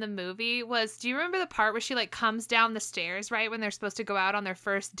wasn't in the movie was, do you remember the part where she like comes down the stairs, right, when they're supposed to go out on their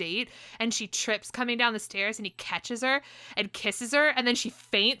first date, and she trips coming down the stairs and he catches her and kisses her and then she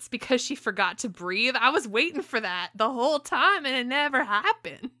faints because she forgot to breathe? I was waiting for that the whole time and it never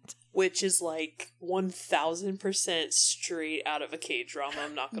happened. Which is like 1,000% straight out of a K-drama,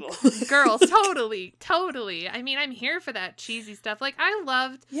 I'm not gonna lie. Girls, totally. I mean, I'm here for that cheesy stuff. Like, I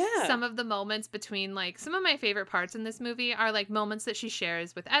loved some of the moments between, like, some of my favorite parts in this movie are, like, moments that she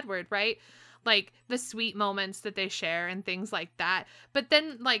shares with Edward, right? Like, the sweet moments that they share and things like that. But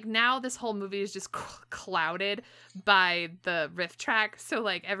then, like, now this whole movie is just clouded by the riff track. So,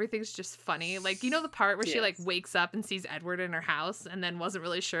 like, everything's just funny. Like, you know the part where she, like, wakes up and sees Edward in her house and then wasn't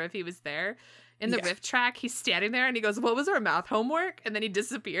really sure if he was there? In the riff track, he's standing there and he goes, what was our math homework? And then he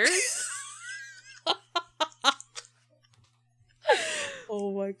disappears.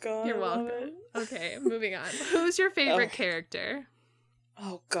 Oh, my God. You're welcome. Okay, moving on. Who's your favorite character?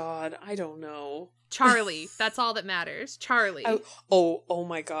 Oh, God, I don't know. Charlie. That's all that matters. Charlie. Oh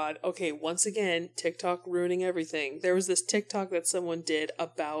my God. Okay, once again, TikTok ruining everything. There was this TikTok that someone did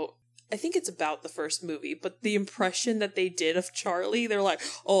about, I think it's about the first movie, but the impression that they did of Charlie, they're like,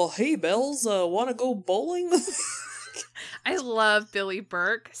 oh, hey, Bells, want to go bowling? I love Billy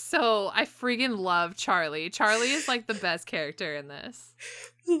Burke, so I freaking love Charlie. Charlie is like the best character in this.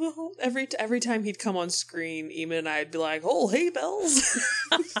 Every time he'd come on screen, Eamon and I'd be like, oh, hey, Bells.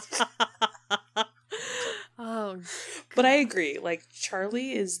 Oh, God. But I agree. Like,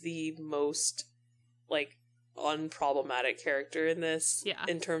 Charlie is the most, like, unproblematic character in this. Yeah.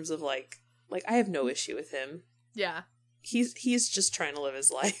 In terms of, like, I have no issue with him. Yeah. He's just trying to live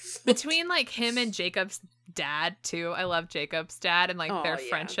his life. Between, like, him and Jacob's dad, too. I love Jacob's dad, and, like, their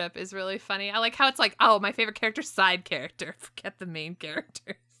friendship is really funny. I like how it's like, oh, my favorite character, side character. Forget the main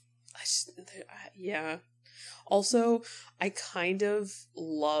character. Yeah. Also, I kind of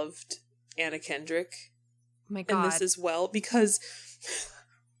loved Anna Kendrick. Oh my God. In this as well, because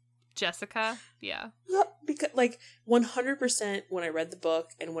Jessica, yeah, because like 100% when I read the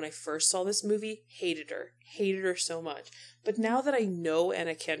book and when I first saw this movie, hated her so much. But now that I know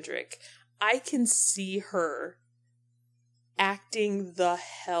Anna Kendrick, I can see her acting the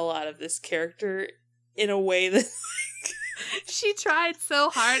hell out of this character in a way that she tried so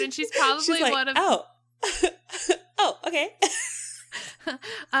hard, and she's probably like, one of oh, okay.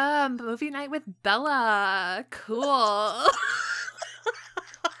 Movie night with Bella. Cool.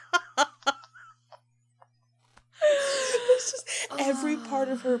 It's just, every part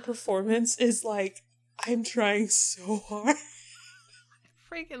of her performance is like, I'm trying so hard.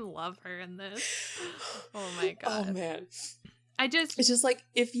 I freaking love her in this. Oh my God. Oh man. It's just like,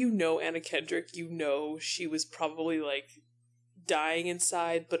 if you know Anna Kendrick, you know she was probably like dying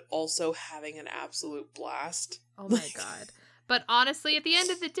inside, but also having an absolute blast. Oh my God. But honestly, at the end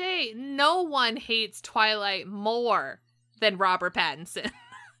of the day, no one hates Twilight more than Robert Pattinson.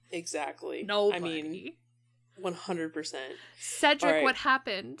 Exactly. Nobody. I mean, 100%. Cedric, right. What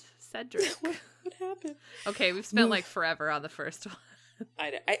happened? Cedric. What happened? Okay, we've spent like forever on the first one.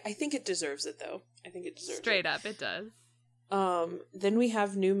 I think it deserves it, though. I think it deserves Straight up, it does. Then we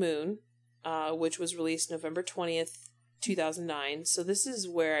have New Moon, which was released November 20th, 2009. So this is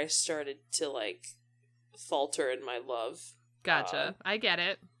where I started to, like, falter in my love. Gotcha. I get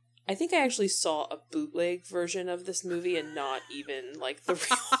it. I think I actually saw a bootleg version of this movie and not even, like, the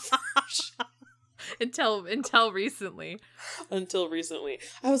real version. Until recently. Until recently.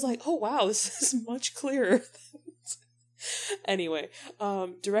 I was like, oh wow, this is much clearer. Anyway,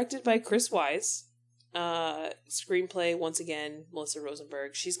 directed by Chris Wise. Screenplay, once again, Melissa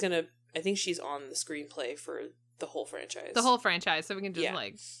Rosenberg. I think she's on the screenplay for the whole franchise. The whole franchise, so we can just,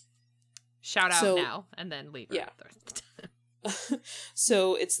 like, shout out now and then leave her the rest of the time.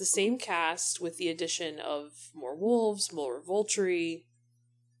 So it's the same cast with the addition of more wolves, more Volturi,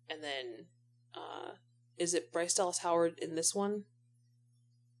 and then is it Bryce Dallas Howard in this one?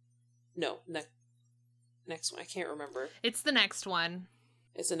 No, next one. I can't remember. It's the next one.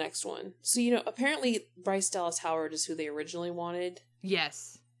 It's the next one. So, apparently Bryce Dallas Howard is who they originally wanted.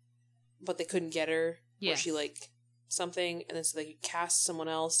 Yes. But they couldn't get her. Yes. Or she, like, something, and then so they could cast someone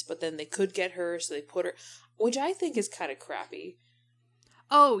else, but then they could get her, so they put her, which I think is kind of crappy.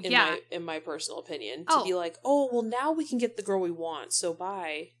 Oh, yeah. In my personal opinion. To be like, oh, well, now we can get the girl we want, so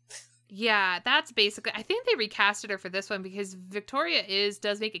bye. Yeah, that's basically, I think they recasted her for this one because Victoria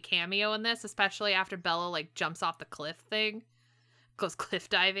does make a cameo in this, especially after Bella, like, jumps off the cliff thing. Goes cliff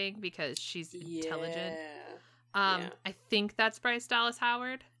diving because she's intelligent. I think that's Bryce Dallas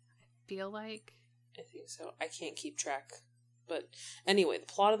Howard. I feel like. I think so. I can't keep track. But anyway, the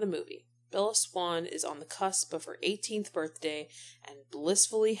plot of the movie. Bella Swan is on the cusp of her 18th birthday and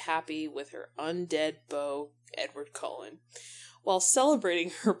blissfully happy with her undead beau, Edward Cullen. While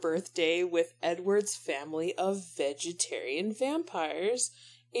celebrating her birthday with Edward's family of vegetarian vampires,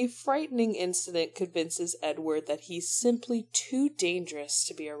 a frightening incident convinces Edward that he's simply too dangerous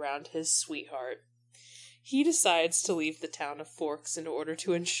to be around his sweetheart. He decides to leave the town of Forks in order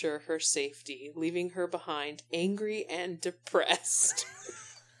to ensure her safety, leaving her behind angry and depressed.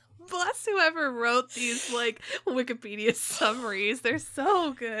 Bless whoever wrote these, like, Wikipedia summaries. They're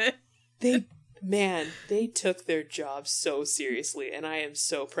so good. They took their job so seriously, and I am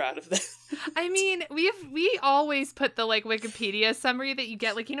so proud of them. I mean, we always put the, like, Wikipedia summary that you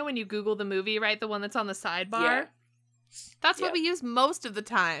get, like, when you Google the movie, right? The one that's on the sidebar. Yeah. That's what we use most of the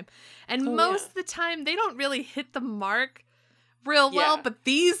time. And most of the time, they don't really hit the mark real well, but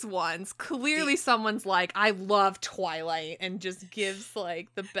these ones, clearly someone's like, I love Twilight, and just gives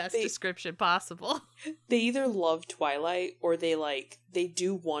like the best description possible. They either love Twilight or they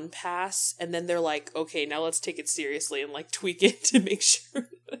do one pass and then they're like, okay, now let's take it seriously and like tweak it to make sure.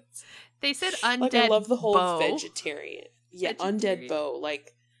 They said undead. Like, I love the whole bow. Vegetarian. Yeah, undead bow.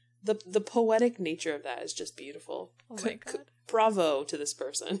 Like the poetic nature of that is just beautiful. Oh my God. Bravo to this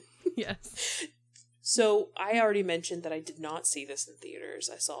person. Yes. So I already mentioned that I did not see this in theaters.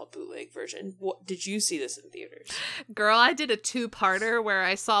 I saw a bootleg version. What did you see this in theaters? Girl, I did a 2-parter where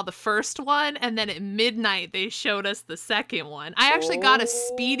I saw the first one and then at midnight they showed us the second one. I actually got a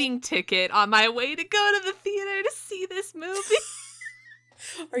speeding ticket on my way to go to the theater to see this movie.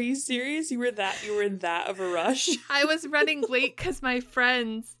 Are you serious? You were in that of a rush? I was running late because my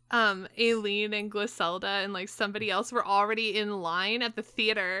friends, Aileen and Glyselda and like somebody else were already in line at the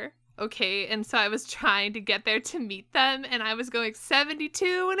theater. Okay, and so I was trying to get there to meet them, and I was going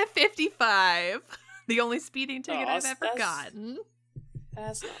 72 and a 55. The only speeding ticket I've ever gotten.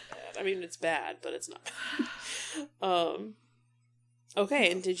 That's not bad. I mean, it's bad, but it's not bad.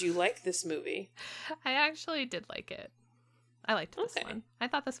 Okay, and did you like this movie? I actually did like it. I liked this one. I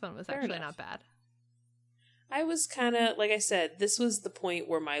thought this one was actually not bad. I was kind of, like I said, this was the point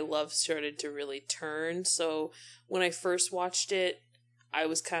where my love started to really turn, so when I first watched it, I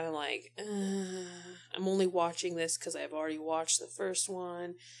was kind of like, I'm only watching this because I've already watched the first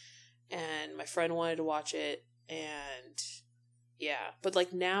one, and my friend wanted to watch it, and yeah. But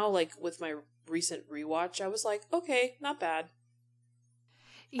like now, like with my recent rewatch, I was like, okay, not bad.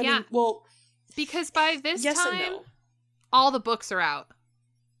 Yeah. I mean, well, because by this yes time, and no. All the books are out.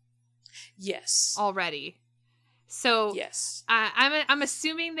 Yes. Already. So yes, I'm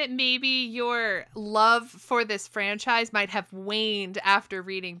assuming that maybe your love for this franchise might have waned after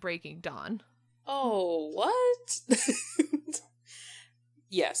reading Breaking Dawn. Oh, what?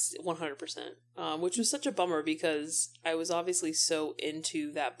 Yes, 100%. Which was such a bummer because I was obviously so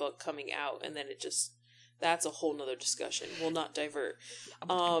into that book coming out, and then it just, that's a whole nother discussion. We'll not divert.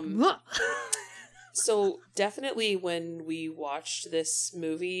 So definitely when we watched this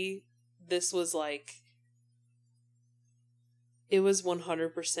movie, this was like, it was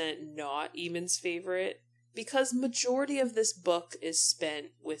 100% not Eamon's favorite because majority of this book is spent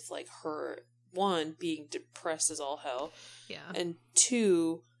with like her, one, being depressed as all hell. Yeah. And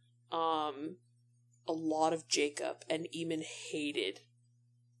two, a lot of Jacob, and Eamon hated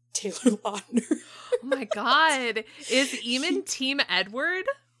Taylor Lautner. Oh my God. Is Eamon Team Edward?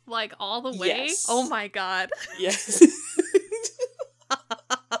 Like all the way? Yes. Oh my God. Yes.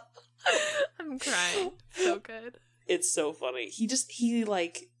 I'm crying. So good. It's so funny. He just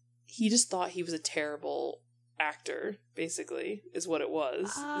thought he was a terrible actor, basically, is what it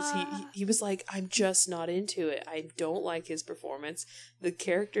was. He was like, I'm just not into it. I don't like his performance. The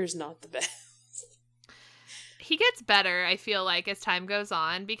character's not the best. He gets better, I feel like, as time goes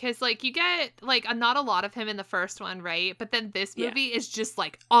on, because like you get like not a lot of him in the first one, right? But then this movie is just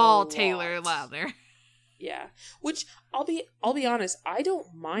like all Taylor Lautner. Yeah. Which I'll be honest, I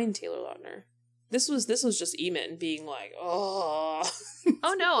don't mind Taylor Lautner. This was just Eamon being like, oh.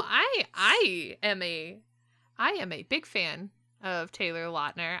 Oh no, I am a big fan of Taylor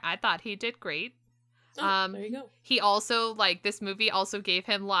Lautner. I thought he did great. There you go. He also, like, this movie also gave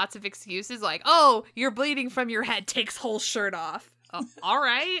him lots of excuses, like, oh, you're bleeding from your head, takes whole shirt off. Oh, all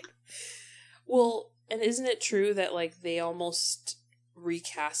right. Well, and isn't it true that, like, they almost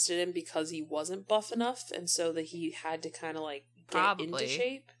recasted him because he wasn't buff enough, and so that he had to kind of, like, get into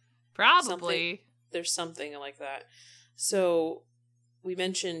shape? Probably. There's something like that. So, we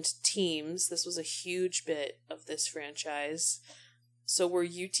mentioned teams. This was a huge bit of this franchise. So, were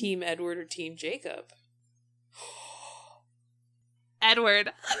you Team Edward or Team Jacob?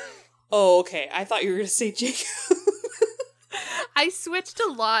 Edward. Oh, okay. I thought you were going to say Jacob. I switched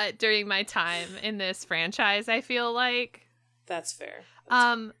a lot during my time in this franchise, I feel like. That's fair.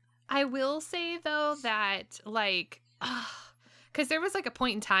 I will say, though, that, like, because there was, like, a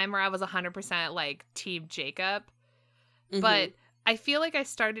point in time where I was 100%, like, Team Jacob. Mm-hmm. But I feel like I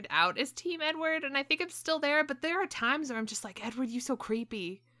started out as Team Edward, and I think I'm still there, but there are times where I'm just like, Edward, you so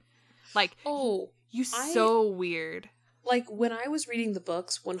creepy. Like, you so weird. Like, when I was reading the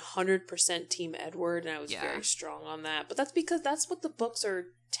books, 100% Team Edward, and I was very strong on that. But that's because that's what the books are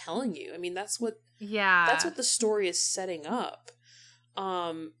telling you. I mean, that's what the story is setting up.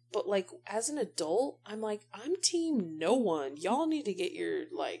 But, like, as an adult, I'm like, I'm Team no one. Y'all need to get your,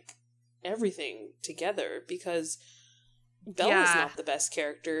 like, everything together, because Bella's not the best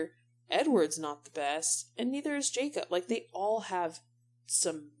character, Edward's not the best, and neither is Jacob. Like, they all have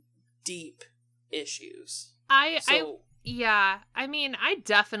some deep issues. Yeah, I mean, I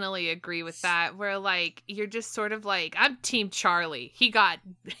definitely agree with that. Where like you're just sort of like, I'm Team Charlie. He got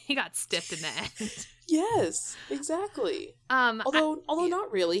stiffed in the end. Yes, exactly. Although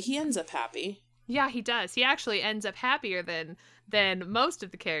not really. He ends up happy. Yeah, he does. He actually ends up happier than most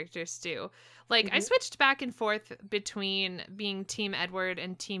of the characters do. Like, I switched back and forth between being Team Edward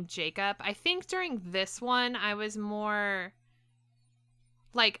and Team Jacob. I think during this one, I was more...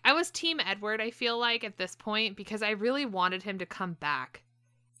 Like, I was Team Edward, I feel like, at this point, because I really wanted him to come back.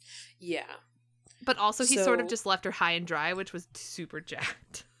 Yeah. But also, he sort of just left her high and dry, which was super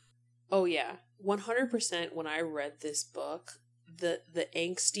jacked. Oh, yeah. 100% when I read this book, the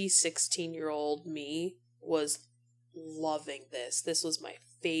angsty 16-year-old me was loving this. This was my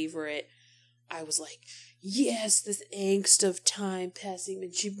favorite. I was like, yes, this angst of time passing,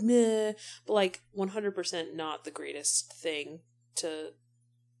 and but like 100% not the greatest thing to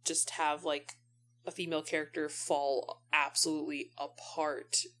just have like a female character fall absolutely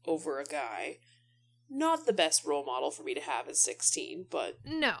apart over a guy. Not the best role model for me to have at 16, but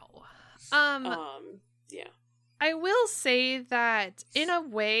no. Yeah. I will say that in a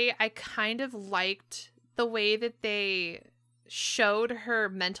way I kind of liked the way that they showed her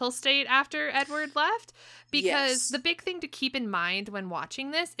mental state after Edward left, because the big thing to keep in mind when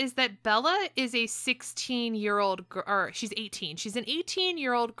watching this is that Bella is a 16-year-old girl, or she's 18. She's an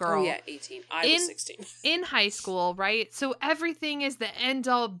 18-year-old girl. Oh yeah, 18. I was 16. In high school, right? So everything is the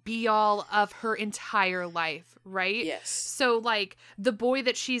end-all, be-all of her entire life, right? Yes. So, like, the boy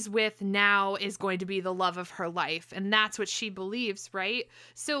that she's with now is going to be the love of her life, and that's what she believes, right?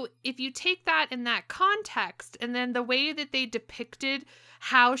 So if you take that in that context, and then the way that they depicted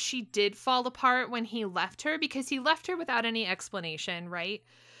how she did fall apart when he left her, because he left her without any explanation, right?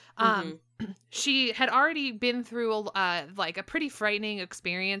 She had already been through like a pretty frightening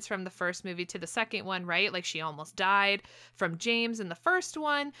experience from the first movie to the second one, right? Like, she almost died from James in the first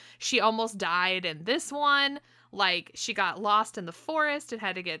one. She almost died in this one. Like, she got lost in the forest and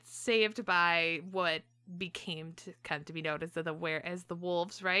had to get saved by what became to come to be known as the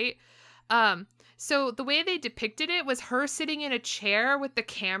wolves, right? So the way they depicted it was her sitting in a chair with the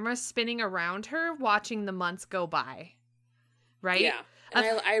camera spinning around her, watching the months go by. Right? Yeah.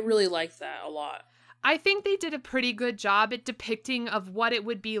 And I really liked that a lot. I think they did a pretty good job at depicting of what it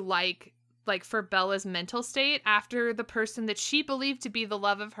would be like for Bella's mental state after the person that she believed to be the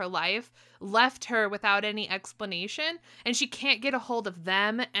love of her life left her without any explanation, and she can't get a hold of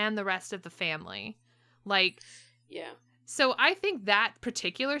them and the rest of the family. Like, yeah. So I think that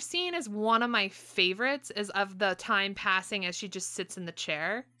particular scene is one of my favorites, is of the time passing as she just sits in the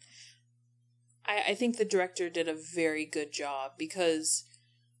chair. I think the director did a very good job, because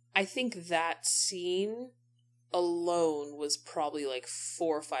I think that scene alone was probably like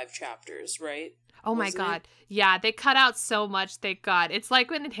 4 or 5 chapters, right? Oh my God. Yeah, they cut out so much, thank God. It's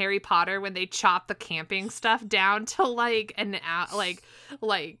like when in Harry Potter, when they chop the camping stuff down to like an hour,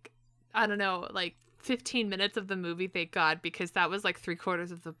 like I don't know, like 15 minutes of the movie, thank God, because that was like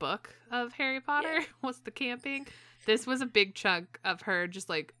 3/4 of the book of Harry Potter was the camping. This was a big chunk of her just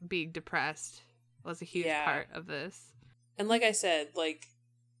like being depressed. Was a huge part of this. And like I said, like,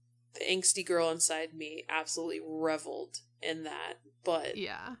 the angsty girl inside me absolutely reveled in that. But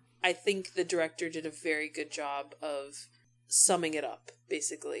yeah, I think the director did a very good job of summing it up,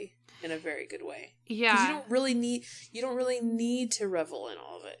 basically, in a very good way. Yeah. 'Cause you don't really need to revel in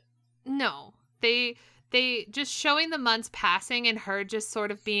all of it. No. They just showing the months passing and her just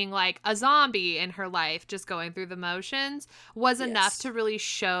sort of being like a zombie in her life, just going through the motions, was enough to really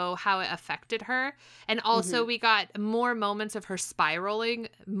show how it affected her. And also we got more moments of her spiraling,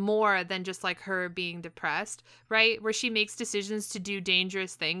 more than just like her being depressed, right? Where she makes decisions to do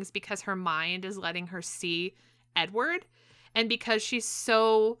dangerous things because her mind is letting her see Edward. And because she's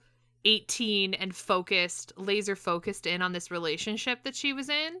so 18 and focused, laser focused in on this relationship that she was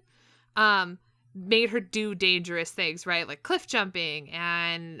in, made her do dangerous things, right? Like cliff jumping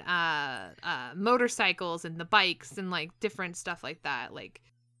and motorcycles and the bikes and like different stuff like that. Like,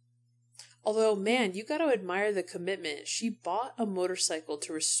 although, man, you got to admire the commitment. She bought a motorcycle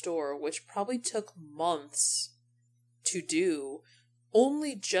to restore, which probably took months to do,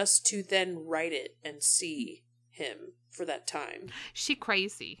 only just to then write it and see him for that time. She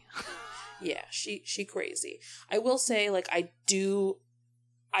crazy. Yeah, she crazy. I will say, like, I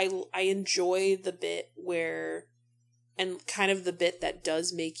enjoy the bit where, and kind of the bit that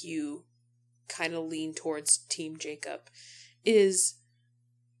does make you kind of lean towards Team Jacob, is,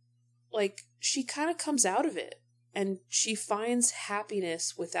 like, she kind of comes out of it, and she finds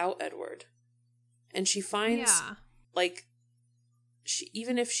happiness without Edward. And she finds, like, she,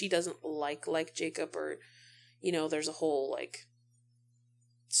 even if she doesn't like Jacob, or, you know, there's a whole like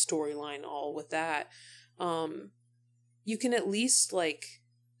storyline all with that. You can at least like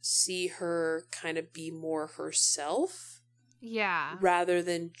see her kind of be more herself. Yeah. Rather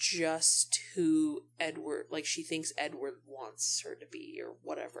than just who Edward, like she thinks Edward wants her to be or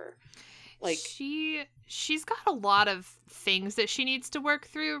whatever. Like she's got a lot of things that she needs to work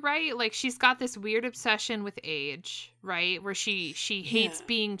through, right? Like she's got this weird obsession with age, right? Where she hates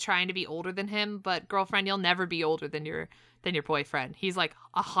trying to be older than him, but girlfriend, you'll never be older than your boyfriend. He's like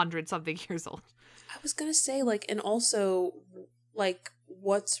 100-something years old. I was gonna say, like, and also, like,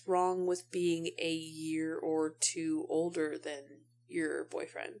 what's wrong with being a year or two older than your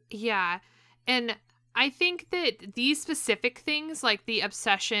boyfriend? Yeah, and I think that these specific things, like the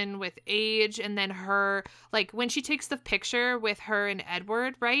obsession with age, and then her, like, when she takes the picture with her and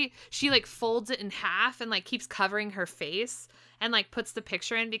Edward, right? She, like, folds it in half and, like, keeps covering her face and, like, puts the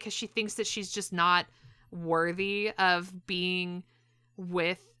picture in because she thinks that she's just not worthy of being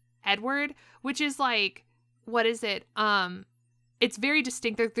with Edward, which is, like, what is it? It's very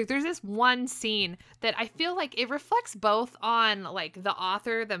distinct. There's this one scene that I feel like it reflects both on, like, the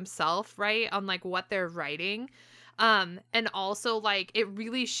author themselves, right? On, like, what they're writing. And also, like, it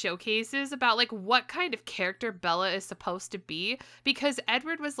really showcases about, like, what kind of character Bella is supposed to be. Because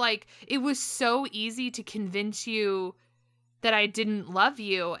Edward was like, it was so easy to convince you that I didn't love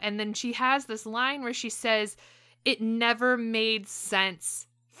you. And then she has this line where she says, it never made sense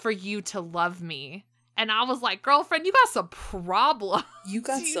for you to love me. And I was like, girlfriend, you got some problems. You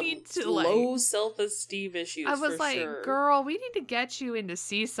got some low self-esteem issues. I was for like, sure. Girl, we need to get you in to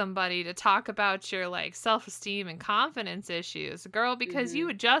see somebody to talk about your, like, self-esteem and confidence issues. Girl, because you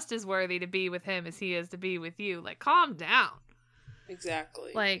are just as worthy to be with him as he is to be with you. Like, calm down.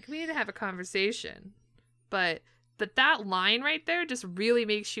 Exactly. Like, we need to have a conversation. But that line right there just really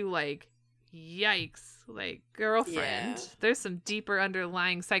makes you like, yikes. Like, girlfriend, there's some deeper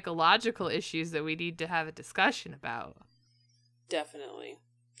underlying psychological issues that we need to have a discussion about. Definitely.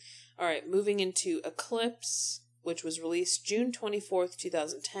 All right, moving into Eclipse, which was released June 24th,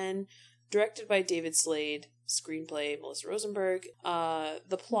 2010, directed by David Slade, screenplay Melissa Rosenberg.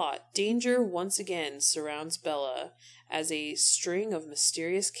 The plot: danger once again surrounds Bella as a string of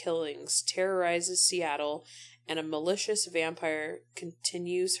mysterious killings terrorizes Seattle, and a malicious vampire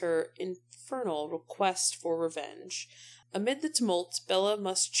continues her infernal quest for revenge. Amid the tumult, Bella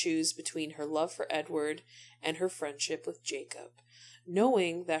must choose between her love for Edward and her friendship with Jacob,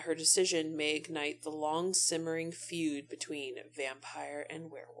 knowing that her decision may ignite the long-simmering feud between vampire and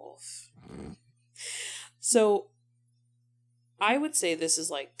werewolf. So, I would say this is,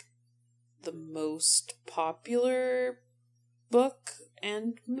 like, the most popular book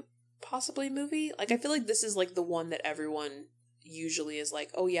and possibly movie. Like, I feel like this is, like, the one that everyone usually is like,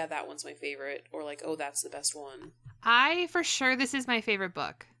 oh yeah, that one's my favorite, or like, oh, that's the best one. For sure, this is my favorite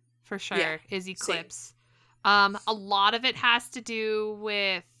book. For sure, is Eclipse. Same. A lot of it has to do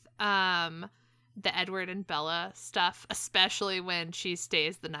with the Edward and Bella stuff, especially when she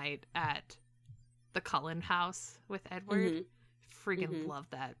stays the night at the Cullen house with Edward. Freaking love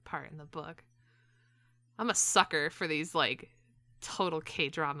that part in the book. I'm a sucker for these, like, total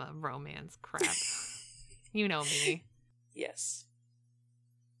K-drama romance crap. You know me. Yes.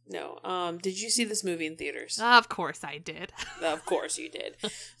 No. Did you see this movie in theaters? Of course I did. Of course you did.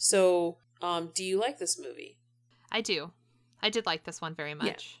 So, do you like this movie? I do. I did like this one very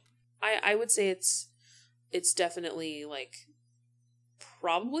much. Yeah. I would say it's definitely, like,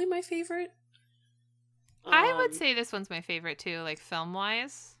 probably my favorite. I would say this one's my favorite too, like,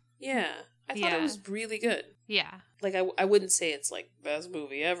 film-wise. Yeah. I thought it was really good. Yeah. Like, I wouldn't say it's, like, best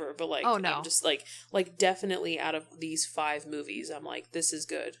movie ever, but, like, oh, no. I'm just, like, definitely out of these 5 movies, I'm like, this is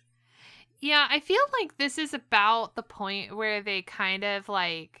good. Yeah, I feel like this is about the point where they kind of,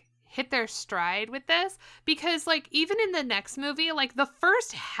 like, hit their stride with this, because, like, even in the next movie, like, the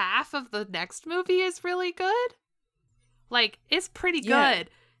first half of the next movie is really good. Like, it's pretty good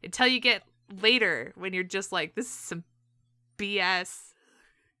until you get later when you're just like, this is some BS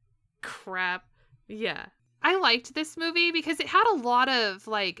crap. Yeah. I liked this movie because it had a lot of,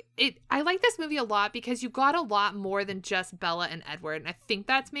 like, I like this movie a lot because you got a lot more than just Bella and Edward. And I think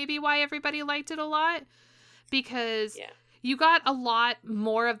that's maybe why everybody liked it a lot, because you got a lot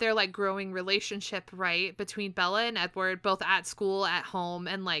more of their, like, growing relationship, right, between Bella and Edward, both at school, at home,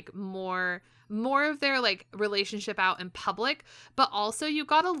 and, like, more of their, like, relationship out in public. But also you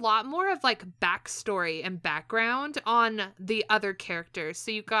got a lot more of, like, backstory and background on the other characters.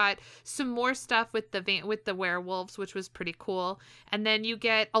 So you got some more stuff with the werewolves, which was pretty cool. And then you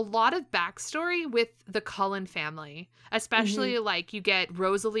get a lot of backstory with the Cullen family, especially like you get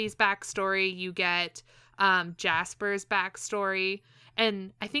Rosalie's backstory, you get Jasper's backstory.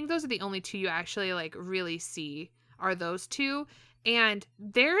 And I think those are the only two you actually like really see are those two. And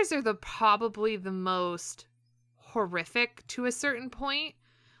theirs are probably the most horrific to a certain point.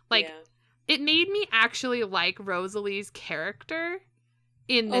 Like, it made me actually like Rosalie's character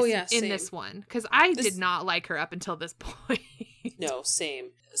in this one, because I did not like her up until this point. No, same.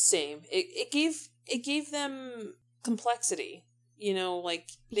 It gave them complexity, you know, like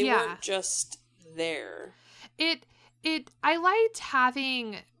they weren't just there. I liked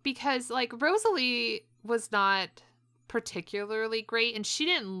having, because like Rosalie was not particularly great and she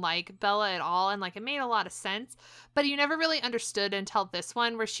didn't like Bella at all, and like it made a lot of sense, but you never really understood until this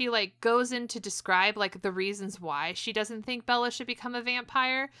one, where she like goes in to describe like the reasons why she doesn't think Bella should become a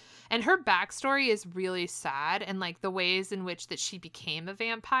vampire, and her backstory is really sad, and like the ways in which that she became a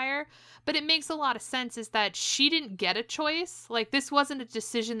vampire, but it makes a lot of sense, is that she didn't get a choice. Like, this wasn't a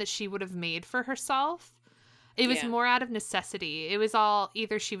decision that she would have made for herself. It was more out of necessity. It was all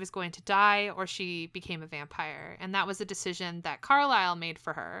either she was going to die or she became a vampire. And that was a decision that Carlisle made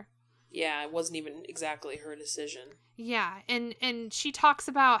for her. Yeah, it wasn't even exactly her decision. Yeah, and she talks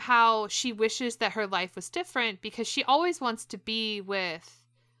about how she wishes that her life was different because she always wants to be with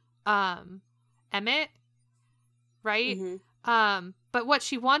Emmett, right? Mm-hmm. But what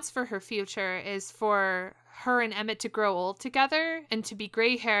she wants for her future is for her and Emmett to grow old together and to be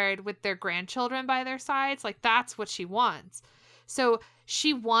gray-haired with their grandchildren by their sides. Like, that's what she wants. So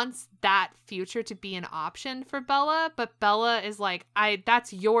she wants that future to be an option for Bella, but Bella is like,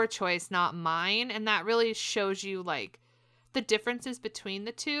 that's your choice, not mine. And that really shows you like the differences between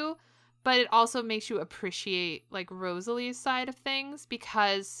the two, but it also makes you appreciate like Rosalie's side of things,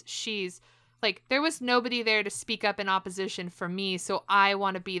 because she's like, there was nobody there to speak up in opposition for me, so I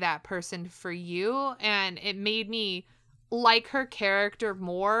want to be that person for you. And it made me like her character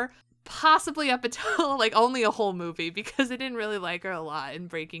more, possibly up until like only a whole movie, because I didn't really like her a lot in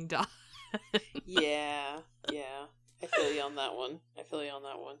Breaking Dawn. Yeah. I feel you on that one.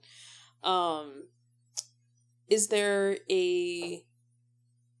 Is there a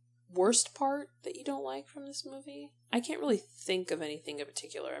worst part that you don't like from this movie? I can't really think of anything in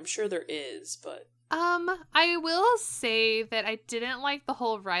particular. I'm sure there is, but I will say that I didn't like the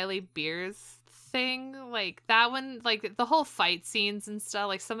whole Riley Beers thing. Like, that one, like the whole fight scenes and stuff,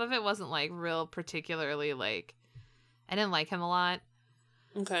 like some of it wasn't like real particularly, like, I didn't like him a lot.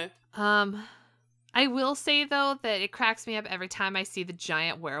 Okay. I will say though that it cracks me up every time I see the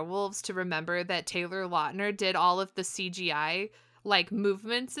giant werewolves to remember that Taylor Lautner did all of the CGI like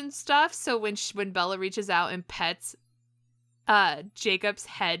movements and stuff. So when Bella reaches out and pets Jacob's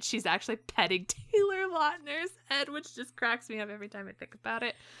head, she's actually petting Taylor Lautner's head, which just cracks me up every time I think about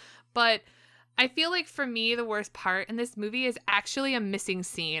it. But I feel like for me, the worst part in this movie is actually a missing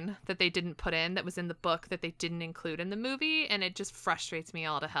scene that they didn't put in, that was in the book that they didn't include in the movie, and it just frustrates me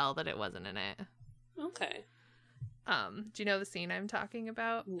all to hell that it wasn't in it. Okay. Do you know the scene I'm talking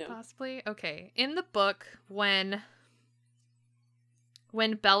about? No. Possibly? Okay. In the book, when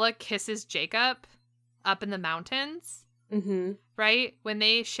Bella kisses Jacob up in the mountains, mm-hmm. right? When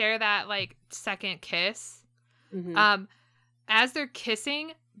they share that like second kiss, mm-hmm. As they're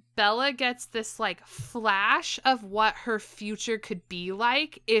kissing, Bella gets this like flash of what her future could be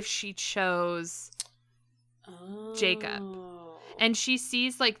like if she chose Jacob. And she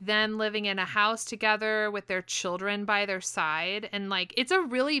sees like them living in a house together with their children by their side, and like it's a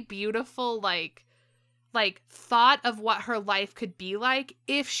really beautiful like thought of what her life could be like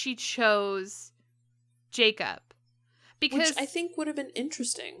if she chose Jacob. Because which I think would have been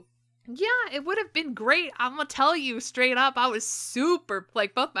interesting. Yeah, it would have been great. I'm gonna tell you straight up, I was super,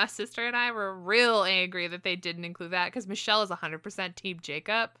 like, both my sister and I were real angry that they didn't include that, because Michelle is 100% Team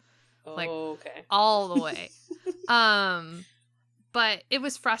Jacob. Like, okay. All the way. But it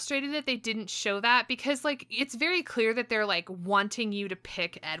was frustrating that they didn't show that, because, like, it's very clear that they're, like, wanting you to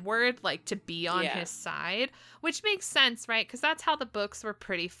pick Edward, like, to be on his side, which makes sense, right? Because that's how the books were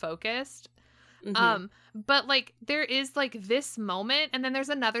pretty focused. Mm-hmm. But, like, there is, like, this moment, and then there's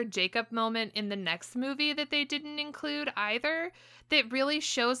another Jacob moment in the next movie that they didn't include either, that really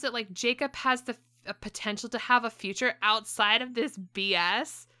shows that, like, Jacob has the potential to have a future outside of this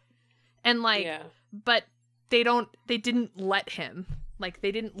BS, and, like, but they didn't let him. Like,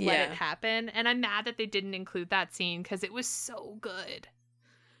 they didn't let it happen. And I'm mad that they didn't include that scene, because it was so good.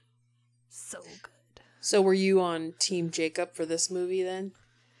 So good. So were you on Team Jacob for this movie then?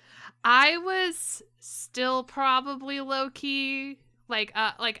 I was still probably low-key, like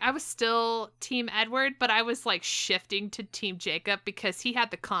I was still Team Edward, but I was, like, shifting to Team Jacob because he had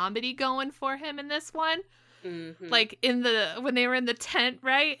the comedy going for him in this one. Mm-hmm. Like, when they were in the tent,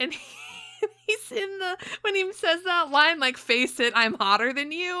 right? And He's when he says that line, like, face it, I'm hotter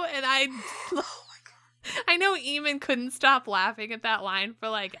than you. And oh my God. I know Eamon couldn't stop laughing at that line for,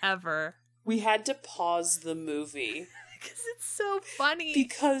 like, ever. We had to pause the movie. Because it's so funny.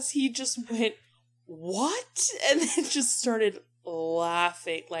 Because he just went, what? And then just started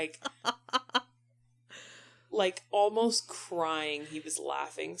laughing, like almost crying. He was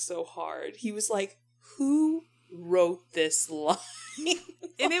laughing so hard. He was like, who wrote this line?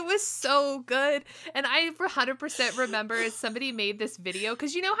 And it was so good. And I 100% remember somebody made this video,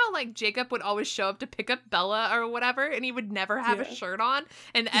 because you know how, like, Jacob would always show up to pick up Bella or whatever, and he would never have a shirt on,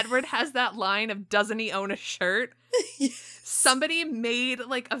 and Edward has that line of, doesn't he own a shirt? Yes. Somebody made,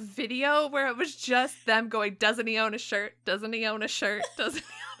 like, a video where it was just them going, doesn't he own a shirt? Doesn't he own a shirt? Doesn't he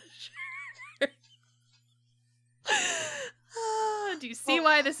own a shirt? Do you see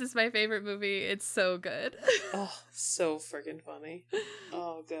why this is my favorite movie? It's so good. Oh, so freaking funny.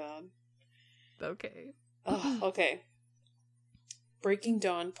 Oh, God. Okay. Oh, okay. Breaking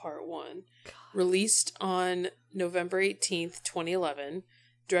Dawn Part 1. God. Released on November 18th, 2011.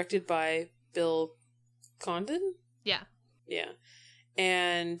 Directed by Bill Condon? Yeah. Yeah.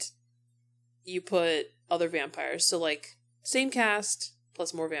 And you put other vampires. So, like, same cast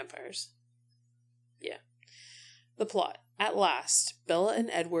plus more vampires. Yeah. The plot. At last, Bella and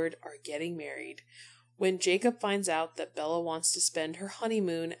Edward are getting married. When Jacob finds out that Bella wants to spend her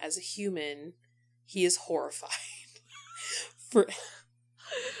honeymoon as a human, he is horrified. For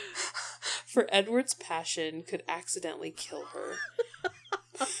Edward's passion could accidentally kill her.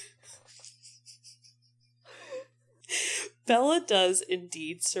 Bella does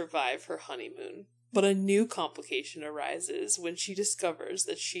indeed survive her honeymoon. But a new complication arises when she discovers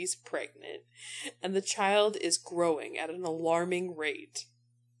that she's pregnant, and the child is growing at an alarming rate.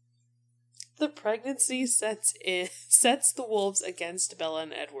 The pregnancy sets the wolves against Bella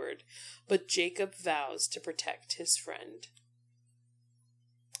and Edward, but Jacob vows to protect his friend.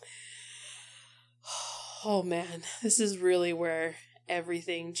 Oh man, this is really where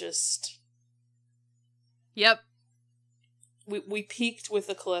everything just... Yep. We peaked with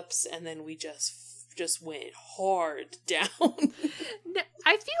Eclipse, and then we just went hard down.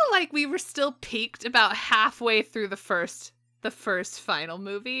 I feel like we were still peaked about halfway through the first final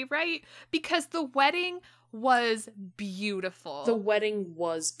movie, right? Because the wedding was beautiful. The wedding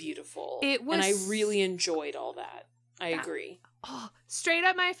was beautiful. It was, and I really enjoyed all that. I agree. Oh, straight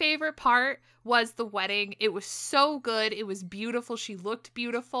up my favorite part was the wedding. It was so good. It was beautiful. She looked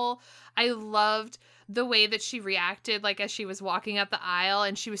beautiful. I loved the way that she reacted, like, as she was walking up the aisle,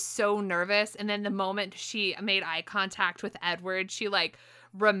 and she was so nervous. And then the moment she made eye contact with Edward, she, like,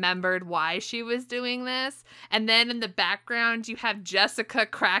 remembered why she was doing this. And then in the background, you have Jessica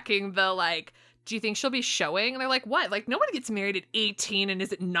cracking the, like, do you think she'll be showing? And they're like, what? Like, no one gets married at 18 and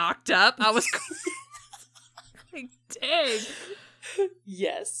isn't knocked up. I was like, dang.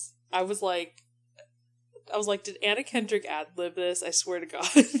 Yes. I was like, did Anna Kendrick ad-lib this? I swear to God.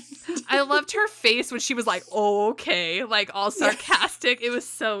 I loved her face when she was like, oh, okay, like, all sarcastic. Yeah. It was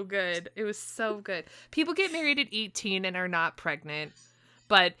so good. It was so good. People get married at 18 and are not pregnant,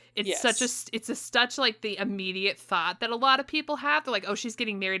 but it's such like the immediate thought that a lot of people have. They're like, oh, she's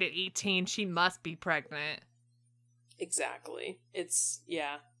getting married at 18. She must be pregnant. Exactly. It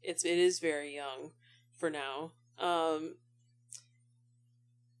is very young for now.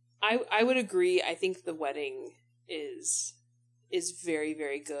 I would agree. I think the wedding is very,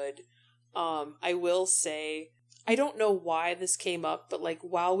 very good. I will say, I don't know why this came up, but, like,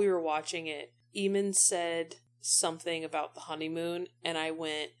 while we were watching it, Eamon said something about the honeymoon, and I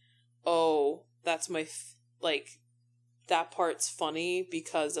went, oh, that's that part's funny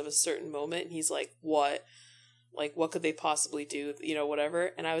because of a certain moment. And he's like, what? Like, what could they possibly do? You know,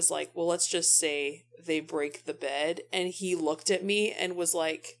 whatever. And I was like, well, let's just say they break the bed. And he looked at me and was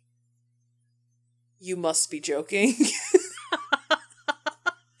like, you must be joking.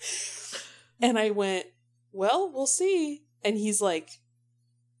 And I went, well, we'll see. And he's like,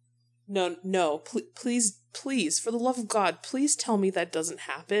 no, please, for the love of God, please tell me that doesn't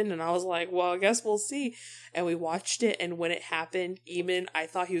happen. And I was like, well, I guess we'll see. And we watched it, and when it happened, Eamon, I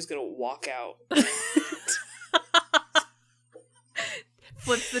thought he was going to walk out.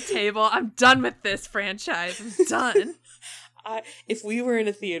 Flips the table. I'm done with this franchise. I'm done. If we were in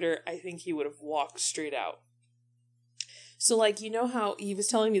a theater, I think he would have walked straight out. So, like, you know how he was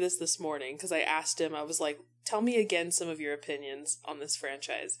telling me this morning, because I asked him, I was like, tell me again some of your opinions on this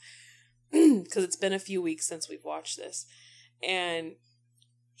franchise. Because it's been a few weeks since we've watched this. And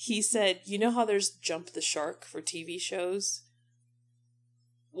he said, you know how there's Jump the Shark for TV shows?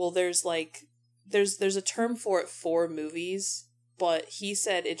 Well, there's a term for it for movies but he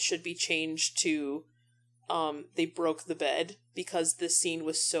said it should be changed to they broke the bed because this scene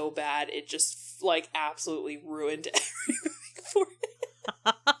was so bad it just like absolutely ruined everything for him.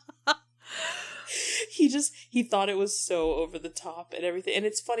 He thought it was so over the top and everything. And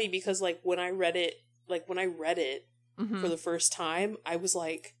it's funny because like when I read it for the first time, I was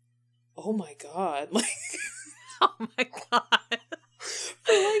like, oh my god, like oh my god.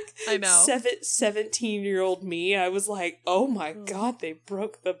 For like I know 17-year-old me, I was like, oh my god, they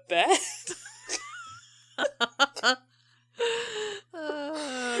broke the bed.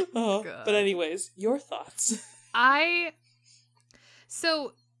 But anyways, your thoughts.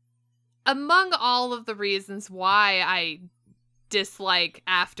 So among all of the reasons why I dislike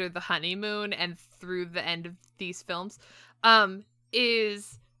After the Honeymoon and through the end of these films,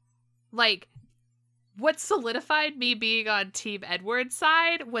 is like what solidified me being on Team Edward's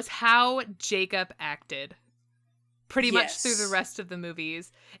side was how Jacob acted pretty much through the rest of the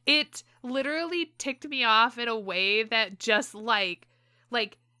movies. It literally ticked me off in a way that just like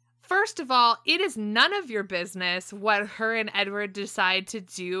first of all, it is none of your business what her and Edward decide to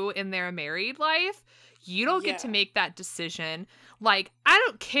do in their married life. You don't get to make that decision. Like, I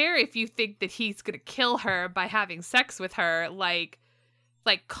don't care if you think that he's gonna kill her by having sex with her. Like,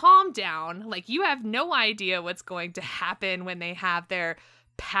 calm down. Like, you have no idea what's going to happen when they have their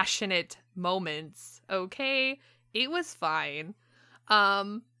passionate moments, okay? It was fine.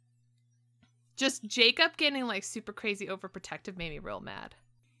 Just Jacob getting, like, super crazy overprotective made me real mad.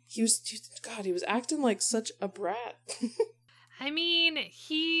 He was acting like such a brat. I mean,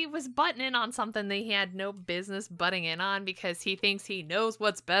 he was butting in on something that he had no business butting in on because he thinks he knows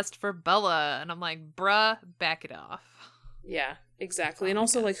what's best for Bella. And I'm like, bruh, back it off. Yeah, exactly. And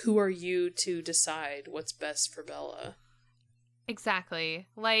also, like, who are you to decide what's best for Bella? Exactly.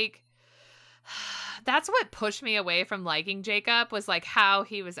 Like, that's what pushed me away from liking Jacob was, like, how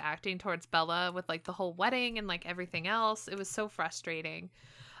he was acting towards Bella with, like, the whole wedding and, like, everything else. It was so frustrating.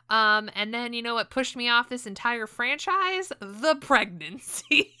 And then, you know what pushed me off this entire franchise? The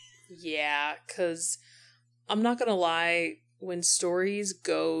pregnancy. Yeah, because I'm not gonna lie, when stories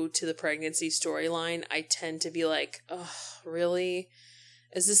go to the pregnancy storyline, I tend to be like, ugh, really?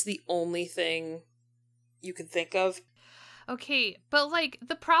 Is this the only thing you can think of? Okay, but like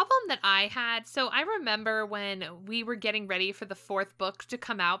the problem that I had, so I remember when we were getting ready for the 4th book to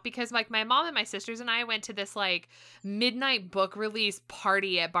come out because like my mom and my sisters and I went to this like midnight book release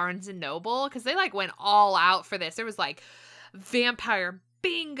party at Barnes and Noble because they like went all out for this. There was like vampire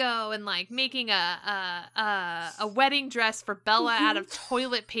bingo and like making a wedding dress for Bella out of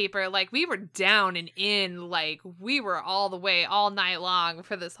toilet paper. Like we were down and in, like we were all the way all night long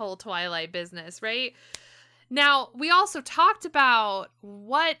for this whole Twilight business, right? Now, we also talked about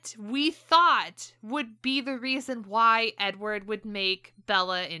what we thought would be the reason why Edward would make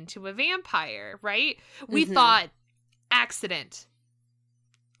Bella into a vampire, right? We thought accident.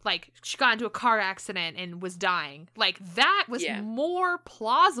 Like, she got into a car accident and was dying. Like, that was more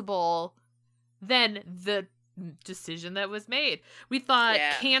plausible than the decision that was made. We thought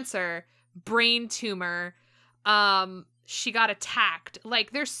cancer, brain tumor, she got attacked.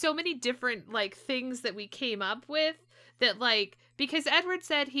 Like, there's so many different, like, things that we came up with that, like, because Edward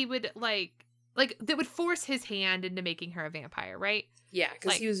said he would, like, that would force his hand into making her a vampire, right? Yeah,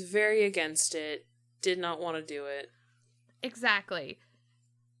 because he was very against it, did not want to do it. Exactly.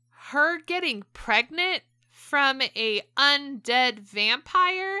 Her getting pregnant from a undead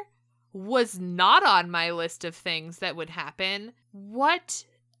vampire was not on my list of things that would happen. What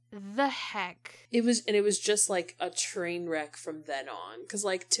the heck? It was just like a train wreck from then on. Because,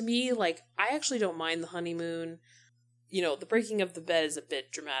 like, to me, like, I actually don't mind the honeymoon. You know, the breaking of the bed is a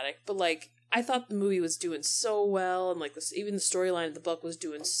bit dramatic, but, like, I thought the movie was doing so well, and, like, even the storyline of the book was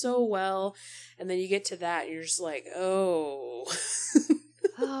doing so well, and then you get to that, and you're just like, oh.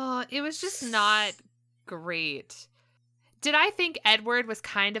 Oh, it was just not great. Did I think Edward was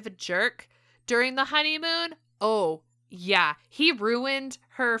kind of a jerk during the honeymoon? Oh, yeah. He ruined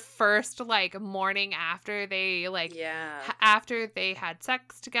her first, like, morning after they, like, after they had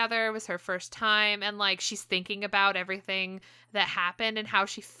sex together. It was her first time, and, like, she's thinking about everything that happened and how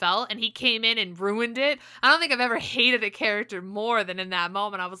she felt, and he came in and ruined it. I don't think I've ever hated a character more than in that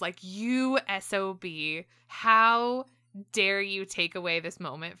moment. I was like, you SOB. How dare you take away this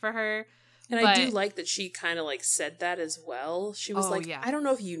moment for her? And I do like that she kind of, like, said that as well. She was I don't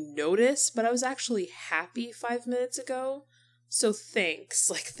know if you noticed, but I was actually happy 5 minutes ago. So thanks.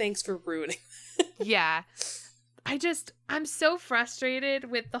 Like, thanks for ruining it. Yeah. I'm so frustrated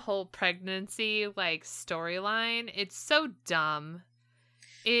with the whole pregnancy, like, storyline. It's so dumb.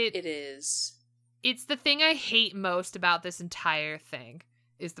 It is. it's the thing I hate most about this entire thing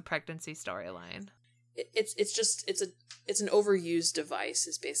is the pregnancy storyline. It's an overused device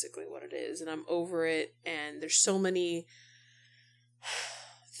is basically what it is, and I'm over it. And there's so many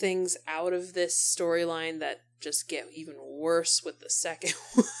things out of this storyline that just get even worse with the second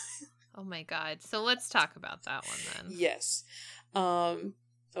one. Oh my god. So let's talk about that one then. Yes. I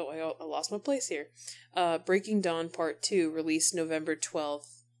lost my place here. Breaking Dawn Part 2, released November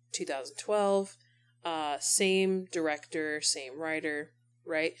 12th, 2012. Same director, same writer,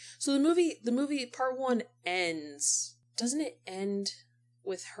 right? So the movie Part 1 ends. Doesn't it end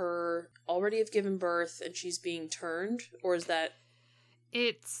with her already have given birth and she's being turned? Or is that...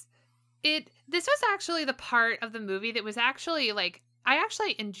 This was actually the part of the movie that was actually, like, I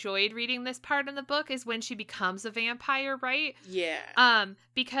actually enjoyed reading this part in the book is when she becomes a vampire, right? Yeah.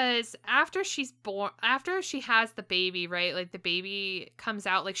 Because after she has the baby, right? Like, the baby comes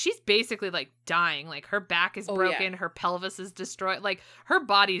out, like, she's basically, like, dying. Like, her back is broken, her pelvis is destroyed. Like, her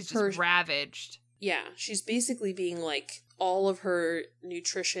body's just ravaged. Yeah, she's basically being, like, all of her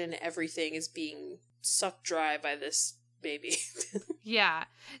nutrition, everything is being sucked dry by this baby. Yeah.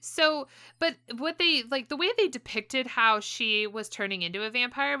 So, but what they, like, the way they depicted how she was turning into a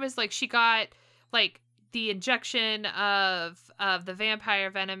vampire was, like, she got, like, the injection of the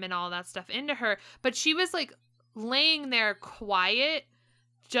vampire venom and all that stuff into her, but she was, like, laying there quiet,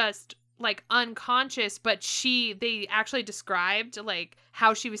 just, like, unconscious, but they actually described, like,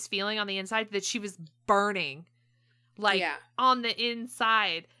 how she was feeling on the inside, that she was burning, like, on the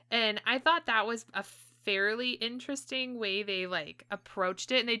inside. And I thought that was a fairly interesting way they, like,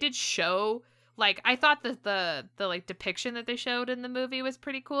 approached it. And they did show, like, I thought that the like depiction that they showed in the movie was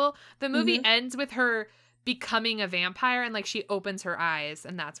pretty cool. The movie ends with her becoming a vampire, and, like, she opens her eyes,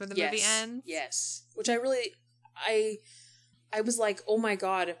 and that's where the movie ends. Yes. Which I was like, oh my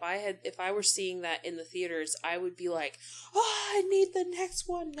god, if I were seeing that in the theaters, I would be like, oh, I need the next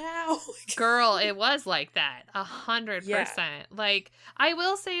one now. Girl, it was like that. 100%. Yeah. Like, I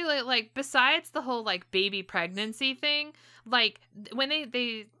will say, like, besides the whole, like, baby pregnancy thing, like, when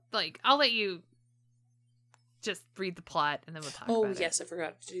they like, I'll let you just read the plot and then we'll talk about it. Oh, yes, I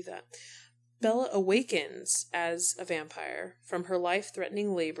forgot to do that. Bella awakens as a vampire from her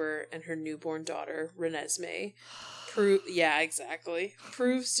life-threatening labor, and her newborn daughter, Renesmee,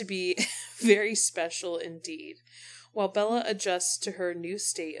 proves to be very special indeed. While Bella adjusts to her new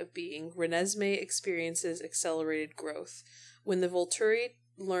state of being, Renesmee experiences accelerated growth. When the Volturi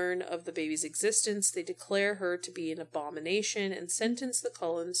learn of the baby's existence, they declare her to be an abomination and sentence the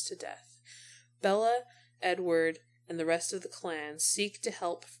Cullens to death. Bella, Edward, and the rest of the clan seek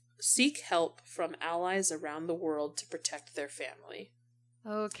help from allies around the world to protect their family.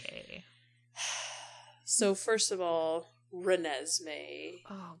 Okay. So first of all, Renesmee.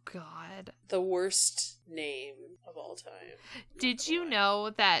 Oh, God. The worst name of all time. Did you know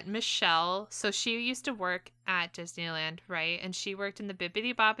that Michelle, so she used to work at Disneyland, right? And she worked in the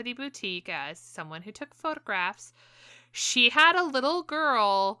Bibbidi Bobbidi Boutique as someone who took photographs. She had a little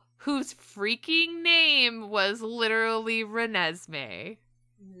girl whose freaking name was literally Renesmee.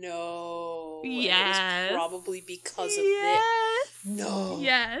 No. Yes. It was probably because of this. No.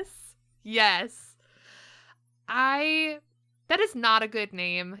 Yes. That is not a good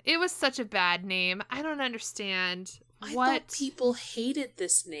name. It was such a bad name. I don't understand. I thought people hated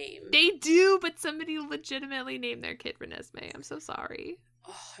this name. They do, but somebody legitimately named their kid Renesmee. I'm so sorry.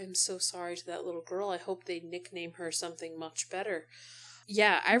 Oh, I'm so sorry to that little girl. I hope they nickname her something much better.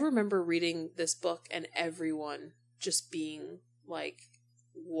 Yeah, I remember reading this book and everyone just being like,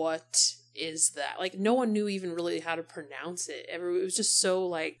 what is that? Like, no one knew even really how to pronounce it. It was just so,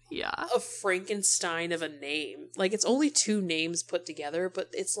 like, a Frankenstein of a name. Like, it's only 2 names put together, but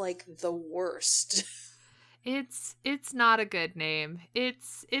it's, like, the worst. It's not a good name.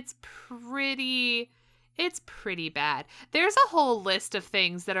 It's pretty bad. There's a whole list of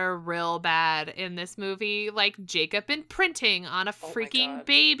things that are real bad in this movie, like Jacob imprinting on a freaking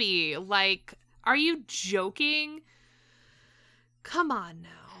baby. Like, are you joking? Come on now.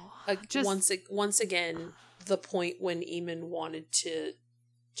 Once again, the point when Eamon wanted to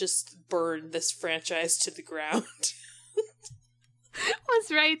just burn this franchise to the ground.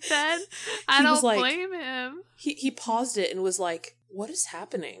 Was right then. I don't blame him. He paused it and was like, what is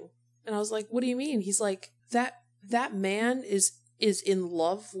happening? And I was like, what do you mean? He's like, that man is in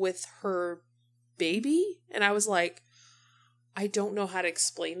love with her baby? And I was like, I don't know how to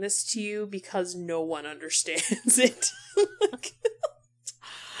explain this to you because no one understands it.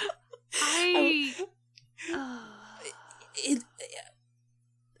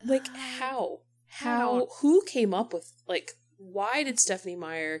 How? Who came up with, like, why did Stephenie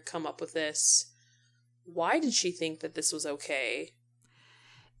Meyer come up with this? why did she think that this was okay?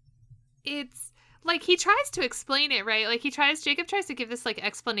 It's like he tries to explain it, right? Like Jacob tries to give this like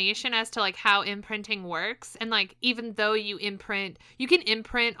explanation as to like how imprinting works. And like, even though you can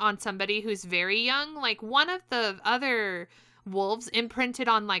imprint on somebody who's very young. Like one of the other wolves imprinted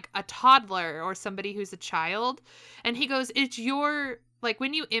on like a toddler or somebody who's a child. And he goes, it's your, like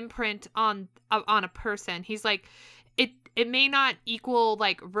when you imprint on a person, he's like, it may not equal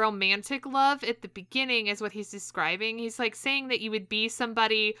like romantic love at the beginning is what he's describing. He's like saying that you would be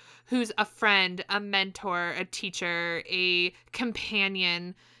somebody who's a friend, a mentor, a teacher, a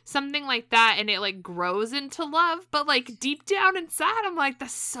companion, something like that. And it like grows into love. But like deep down inside, I'm like,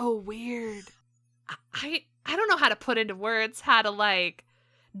 that's so weird. I don't know how to put into words how to like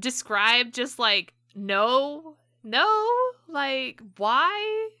describe just like, no, like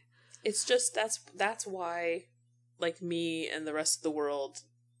why? It's just, that's why, like me and the rest of the world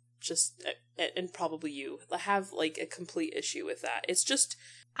just, and probably you, have like a complete issue with that. It's just,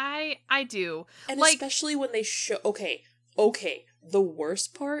 I do. And like, especially when they show, okay, the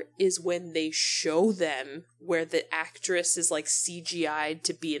worst part is when they show them where the actress is like CGI'd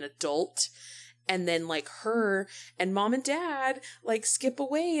to be an adult, and then like her and mom and dad like skip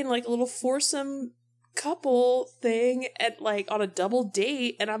away in like a little foursome couple thing at like on a double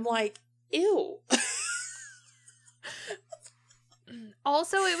date, and I'm like, ew.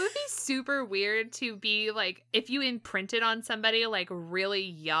 Also, it would be super weird to be like, if you imprinted on somebody like really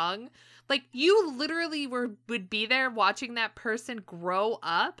young, like you literally would be there watching that person grow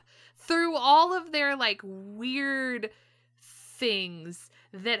up through all of their like weird things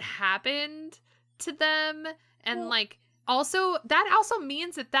that happened to them. And like, also, that also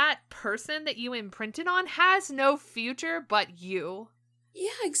means that person that you imprinted on has no future but you. Yeah,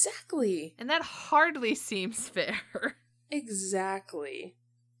 exactly. And that hardly seems fair. Exactly.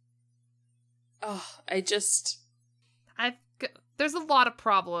 Oh, there's a lot of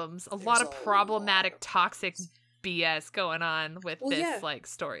problems, a lot of problematic, toxic BS going on with this like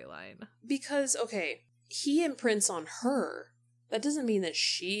storyline. Because, okay, he imprints on her. That doesn't mean that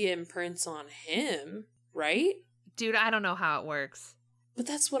she imprints on him, right? Dude, I don't know how it works. But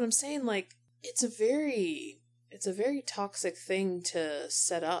that's what I'm saying, like, it's a very toxic thing to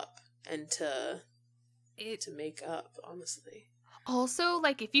set up and to make up, honestly. Also,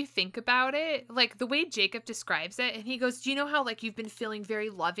 like, if you think about it, like, the way Jacob describes it, and he goes, do you know how, like, you've been feeling very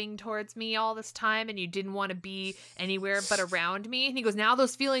loving towards me all this time, and you didn't want to be anywhere but around me? And he goes, now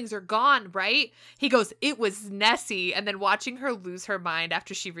those feelings are gone, right? He goes, it was Nessie. And then watching her lose her mind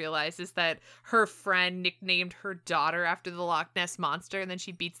after she realizes that her friend nicknamed her daughter after the Loch Ness Monster, and then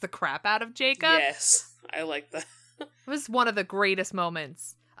she beats the crap out of Jacob. Yes, I like that. It was one of the greatest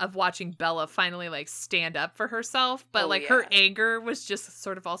moments of watching Bella finally like stand up for herself, but her anger was just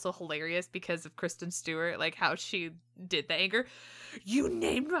sort of also hilarious because of Kristen Stewart, like how she did the anger. You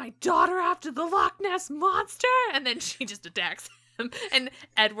named my daughter after the Loch Ness Monster, and then she just attacks him, and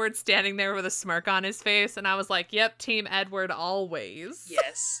Edward standing there with a smirk on his face, and I was like, "Yep, Team Edward always."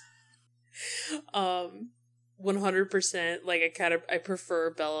 Yes. 100%. Like I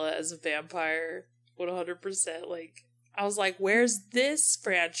prefer Bella as a vampire. 100%. Like. I was like, where's this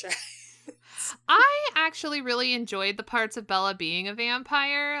franchise? I actually really enjoyed the parts of Bella being a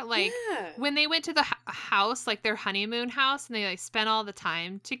vampire. Like, when they went to the house, like their honeymoon house, and they like spent all the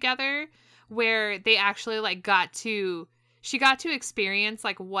time together, where they actually like she got to experience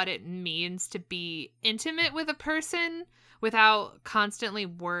like what it means to be intimate with a person without constantly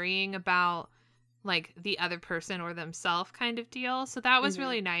worrying about like the other person or themselves kind of deal. So that was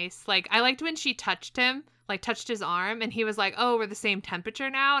really nice. Like, I liked when she touched him. Like, touched his arm, and he was like, oh, we're the same temperature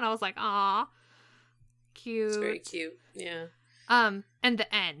now, and I was like, aw, cute. It's very cute, yeah. And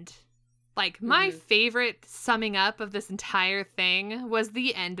the end. Like, my favorite summing up of this entire thing was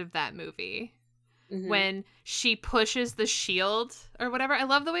the end of that movie. When she pushes the shield, or whatever. I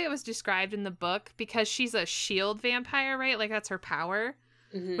love the way it was described in the book, because she's a shield vampire, right? Like, that's her power,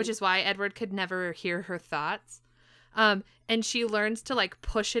 which is why Edward could never hear her thoughts. And she learns to, like,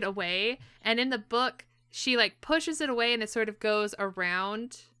 push it away, and in the book, she like pushes it away and it sort of goes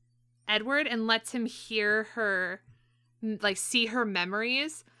around Edward and lets him hear her, like see her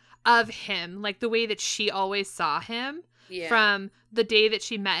memories of him, like the way that she always saw him from the day that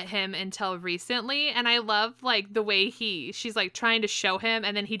she met him until recently. And I love like the way she's like trying to show him,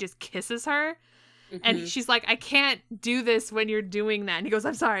 and then he just kisses her. And she's like, I can't do this when you're doing that. And he goes,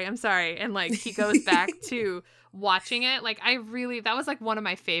 I'm sorry. And like, he goes back to watching it. Like, that was like one of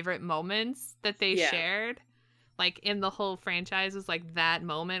my favorite moments that they shared. Like, in the whole franchise was like that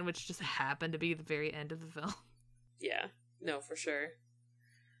moment, which just happened to be the very end of the film. Yeah, no, for sure.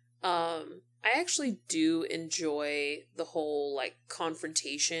 I actually do enjoy the whole, like,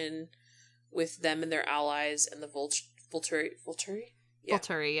 confrontation with them and their allies and the Volturi? Yeah.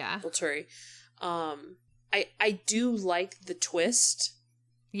 Volturi, yeah. Volturi. I do like the twist.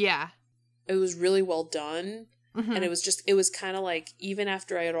 Yeah. It was really well done. Mm-hmm. And it was kind of like, even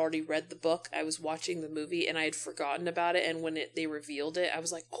after I had already read the book, I was watching the movie and I had forgotten about it. And when they revealed it, I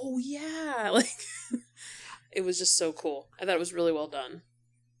was like, oh yeah. Like, it was just so cool. I thought it was really well done.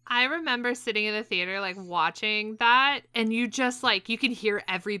 I remember sitting in the theater, like, watching that, and you just, like, you can hear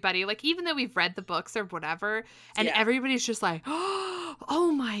everybody, like, even though we've read the books or whatever, and everybody's just like,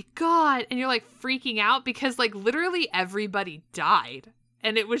 oh my God. And you're, like, freaking out because, like, literally everybody died.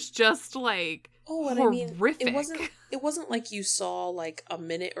 And it was just, like, horrific. I mean, it wasn't like you saw, like, a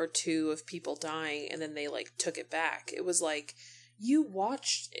minute or two of people dying and then they, like, took it back. It was like, you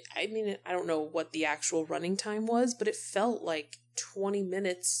watched, I mean, I don't know what the actual running time was, but it felt like 20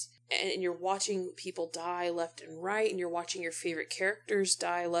 minutes, and you're watching people die left and right, and you're watching your favorite characters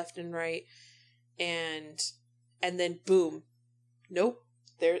die left and right, and then boom, nope,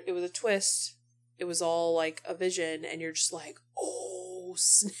 there, it was a twist. It was all like a vision, and you're just like, oh,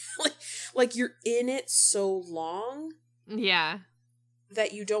 like you're in it so long, yeah,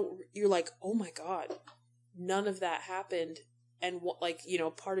 that you're like, oh my God, none of that happened. And what, like, you know,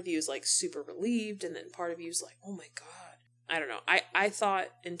 part of you is like super relieved, and then part of you is like, oh my God. I don't know. I thought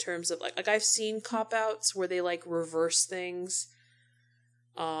in terms of like I've seen cop-outs where they like reverse things.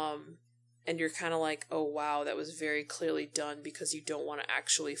 And you're kind of like, oh wow, that was very clearly done because you don't want to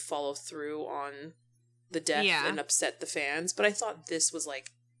actually follow through on the death and upset the fans. But I thought this was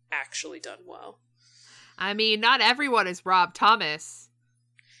like actually done well. I mean, not everyone is Rob Thomas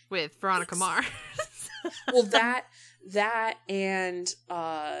with Veronica Mars. Well, that and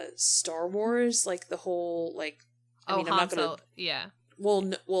Star Wars, like the whole like. I mean, I'm not gonna. Yeah. Well,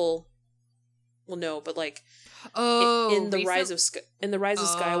 no, but like, in the Rise of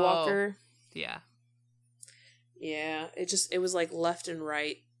Skywalker. Yeah. Yeah, it was like left and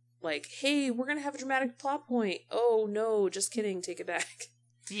right. Like, hey, we're gonna have a dramatic plot point. Oh no, just kidding. Take it back.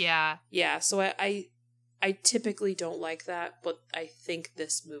 Yeah. Yeah. So I typically don't like that, but I think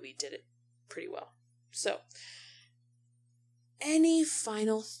this movie did it pretty well. So. Any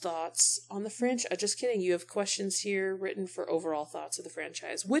final thoughts on the franchise? Just kidding. You have questions here written for overall thoughts of the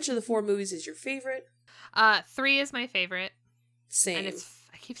franchise. Which of the 4 movies is your favorite? 3 is my favorite. Same. And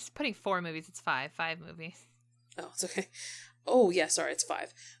I keep putting 4 movies. It's 5 movies. Oh, it's okay. Oh, yeah. Sorry, it's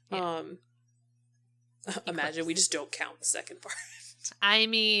 5. Yeah. Imagine we just don't count the second part. I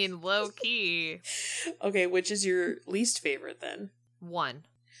mean, low key. Okay, which is your least favorite then? 1.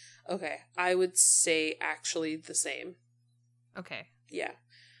 Okay, I would say actually the same. Okay. Yeah.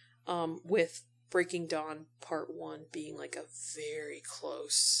 With Breaking Dawn Part 1 being like a very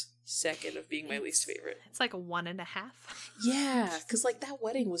close second of being my least favorite. It's like a 1.5. Yeah, because like that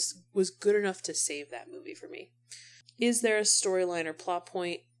wedding was good enough to save that movie for me. Is there a storyline or plot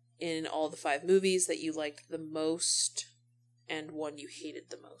point in all the 5 movies that you liked the most and one you hated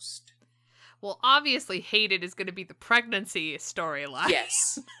the most? Well, obviously hated is going to be the pregnancy storyline.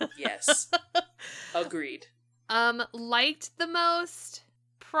 Yes. Yes. Agreed. Liked the most,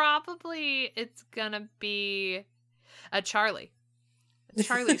 probably it's gonna be a Charlie's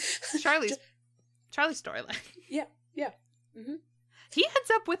storyline. Yeah. Mm-hmm. He ends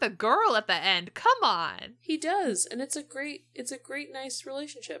up with a girl at the end. Come on. He does, and it's a great, nice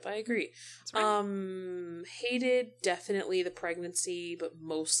relationship. I agree. That's right. Hated definitely the pregnancy, but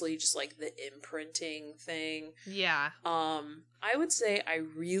mostly just like the imprinting thing. Yeah. I would say I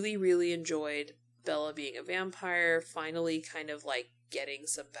really, really enjoyed Bella being a vampire, finally kind of like getting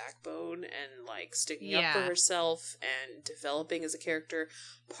some backbone and like sticking up for herself and developing as a character.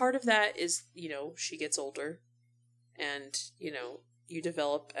 Part of that is, you know, she gets older and, you know, you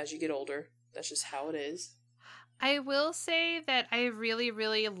develop as you get older. That's just how it is. I will say that I really,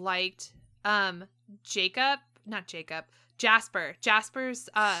 really liked Jasper's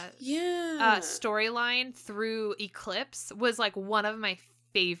storyline through Eclipse was like one of my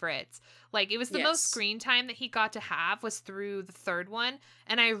favorites. Like, it was the most screen time that he got to have was through the 3rd one,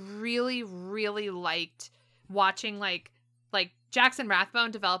 and I really, really liked watching like Jackson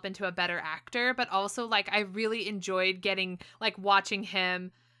Rathbone develop into a better actor, but also like I really enjoyed getting like watching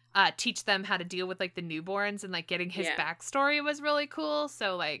him teach them how to deal with like the newborns, and like getting his backstory was really cool.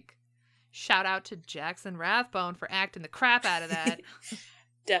 So like shout out to Jackson Rathbone for acting the crap out of that.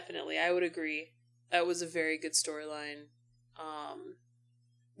 Definitely, I would agree. That was a very good storyline.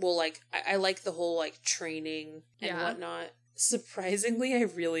 Well, like, I like the whole, like, training and whatnot. surprisingly, I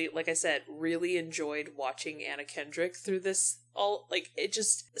really, like I said, really enjoyed watching Anna Kendrick through this. All like, it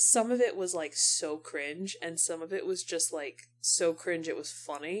just, some of it was like so cringe, and some of it was just like so cringe it was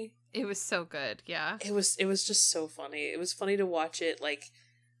funny. It was so good, yeah. It was just so funny. It was funny to watch it. Like,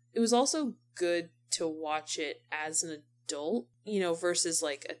 it was also good to watch it as an adult, you know, versus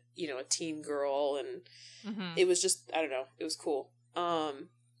like a teen girl, and it was just, I don't know, it was cool.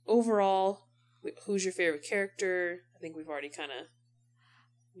 Overall, who's your favorite character? I think we've already kind of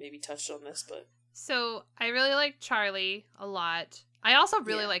maybe touched on this, but so I really like Charlie a lot. I also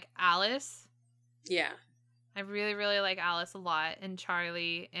really like Alice. Yeah. I really, really like Alice a lot and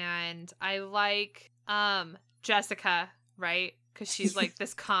Charlie, and I like Jessica, right? Because she's like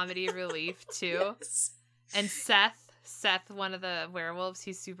this comedy relief too. Yes. And Seth, one of the werewolves,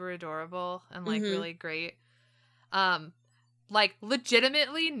 he's super adorable and like really great. Like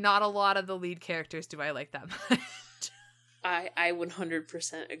legitimately, not a lot of the lead characters do I like that much. I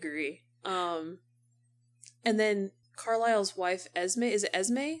 100% agree. And then Carlisle's wife, Esme, is it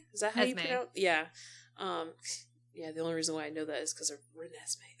Esme? Is that how you pronounce it? Yeah. Yeah, the only reason why I know that is because I've written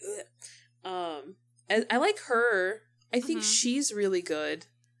Esme. I like her. I think she's really good.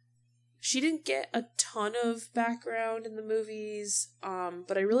 She didn't get a ton of background in the movies,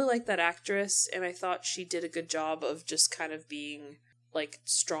 but I really like that actress, and I thought she did a good job of just kind of being like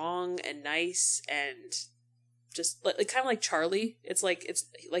strong and nice and just like kind of like Charlie. It's like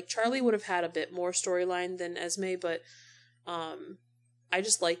Charlie would have had a bit more storyline than Esme, but I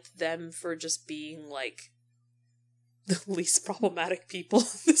just liked them for just being like the least problematic people in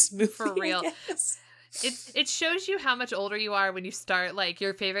this movie. For real. It shows you how much older you are when you start, like,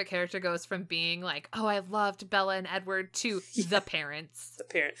 your favorite character goes from being like, oh, I loved Bella and Edward to the parents. The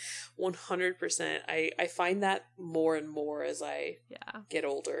parent. 100%. I find that more and more as I get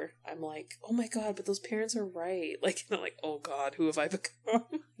older. I'm like, oh my god, but those parents are right. Like, I'm like, oh god, who have I become?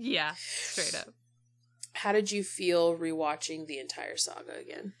 Yeah, straight up. How did you feel rewatching the entire saga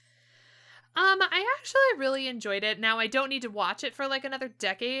again? I actually really enjoyed it. Now, I don't need to watch it for like another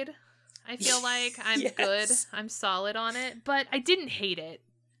decade. I feel like I'm good. I'm solid on it, but I didn't hate it.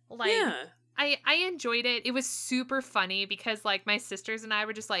 Like, I enjoyed it. It was super funny because like my sisters and I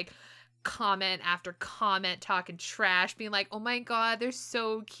were just like comment after comment talking trash, being like, oh my god, they're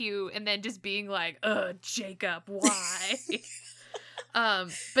so cute, and then just being like, ugh, Jacob, why?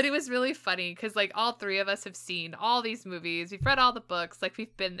 But it was really funny because like all three of us have seen all these movies, we've read all the books, like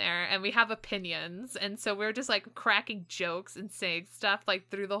we've been there, and we have opinions, and so we're just like cracking jokes and saying stuff like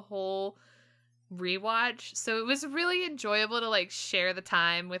through the whole rewatch. So it was really enjoyable to like share the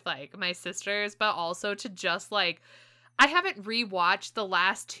time with like my sisters, but also to just like, I haven't rewatched the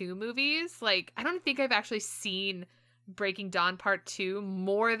last two movies. Like, I don't think I've actually seen Breaking Dawn Part 2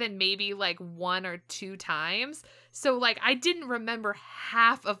 more than maybe like 1 or 2 times. So like I didn't remember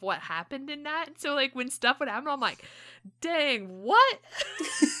half of what happened in that. So like when stuff would happen, I'm like, dang, what?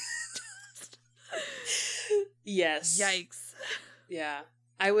 Yes. Yikes. Yeah,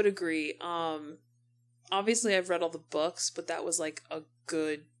 I would agree. Obviously I've read all the books, but that was like a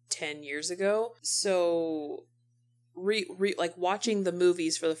good 10 years ago. So like watching the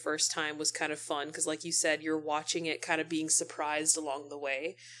movies for the first time was kind of fun because like you said, you're watching it kind of being surprised along the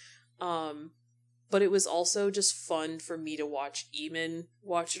way. But it was also just fun for me to watch Eamon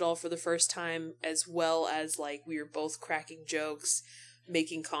watch it all for the first time, as well as like we were both cracking jokes,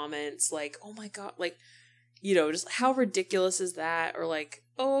 making comments like, oh my god, like, you know, just how ridiculous is that, or like,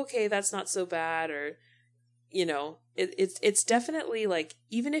 oh okay, that's not so bad, or you know, it's definitely like,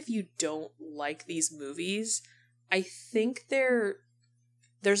 even if you don't like these movies, I think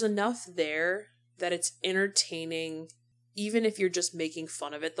there's enough there that it's entertaining, even if you're just making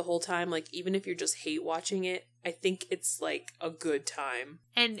fun of it the whole time. Like, even if you're just hate watching it, I think it's like a good time.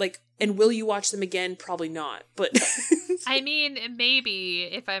 And like, and will you watch them again? Probably not, but I mean, maybe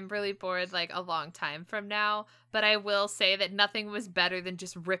if I'm really bored like a long time from now, but I will say that nothing was better than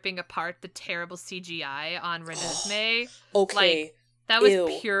just ripping apart the terrible CGI on Renesmee. Okay. Like, that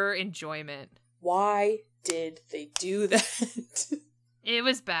was pure enjoyment. Why did they do that? It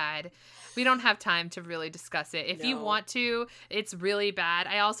was bad. We don't have time to really discuss it. If you want to, it's really bad.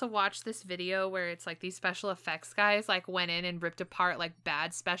 I also watched this video where it's like these special effects guys like went in and ripped apart like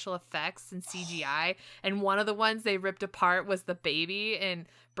bad special effects and CGI. And one of the ones they ripped apart was the baby in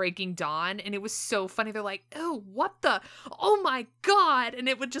Breaking Dawn. And it was so funny. They're like, oh, what the? Oh my God. And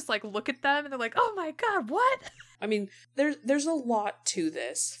it would just like look at them and they're like, oh my God, what? I mean, there's a lot to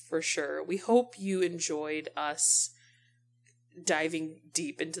this for sure. We hope you enjoyed us diving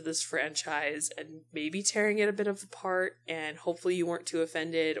deep into this franchise and maybe tearing it a bit apart, and hopefully you weren't too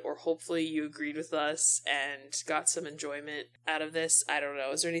offended, or hopefully you agreed with us and got some enjoyment out of this. I don't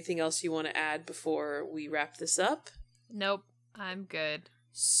know. Is there anything else you want to add before we wrap this up? Nope, I'm good.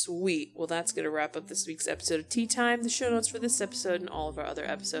 Sweet. Well, that's going to wrap up this week's episode of Tea Time. The show notes for this episode and all of our other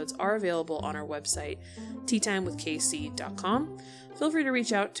episodes are available on our website, teatimewithkc.com. Feel free to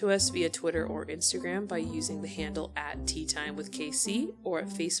reach out to us via Twitter or Instagram by using the handle @teatimewithkc, or at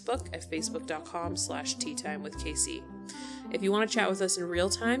facebook@facebook.com/teatimewithkc. If you want to chat with us in real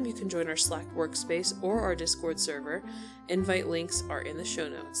time, you can join our Slack workspace or our Discord server. Invite links are in the show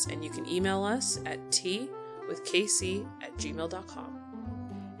notes, and you can email us at teawithkc@gmail.com.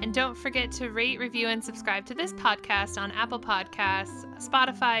 And don't forget to rate, review, and subscribe to this podcast on Apple Podcasts,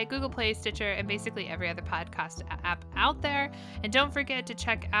 Spotify, Google Play, Stitcher, and basically every other podcast app out there. And don't forget to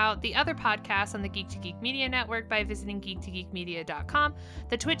check out the other podcasts on the Geek to Geek Media Network by visiting geektogeekmedia.com.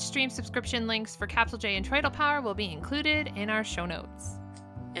 The Twitch stream subscription links for Capsule J and Troidal Power will be included in our show notes.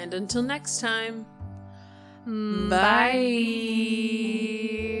 And until next time, bye.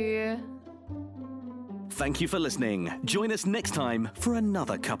 Thank you for listening. Join us next time for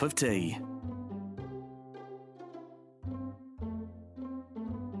another cup of tea.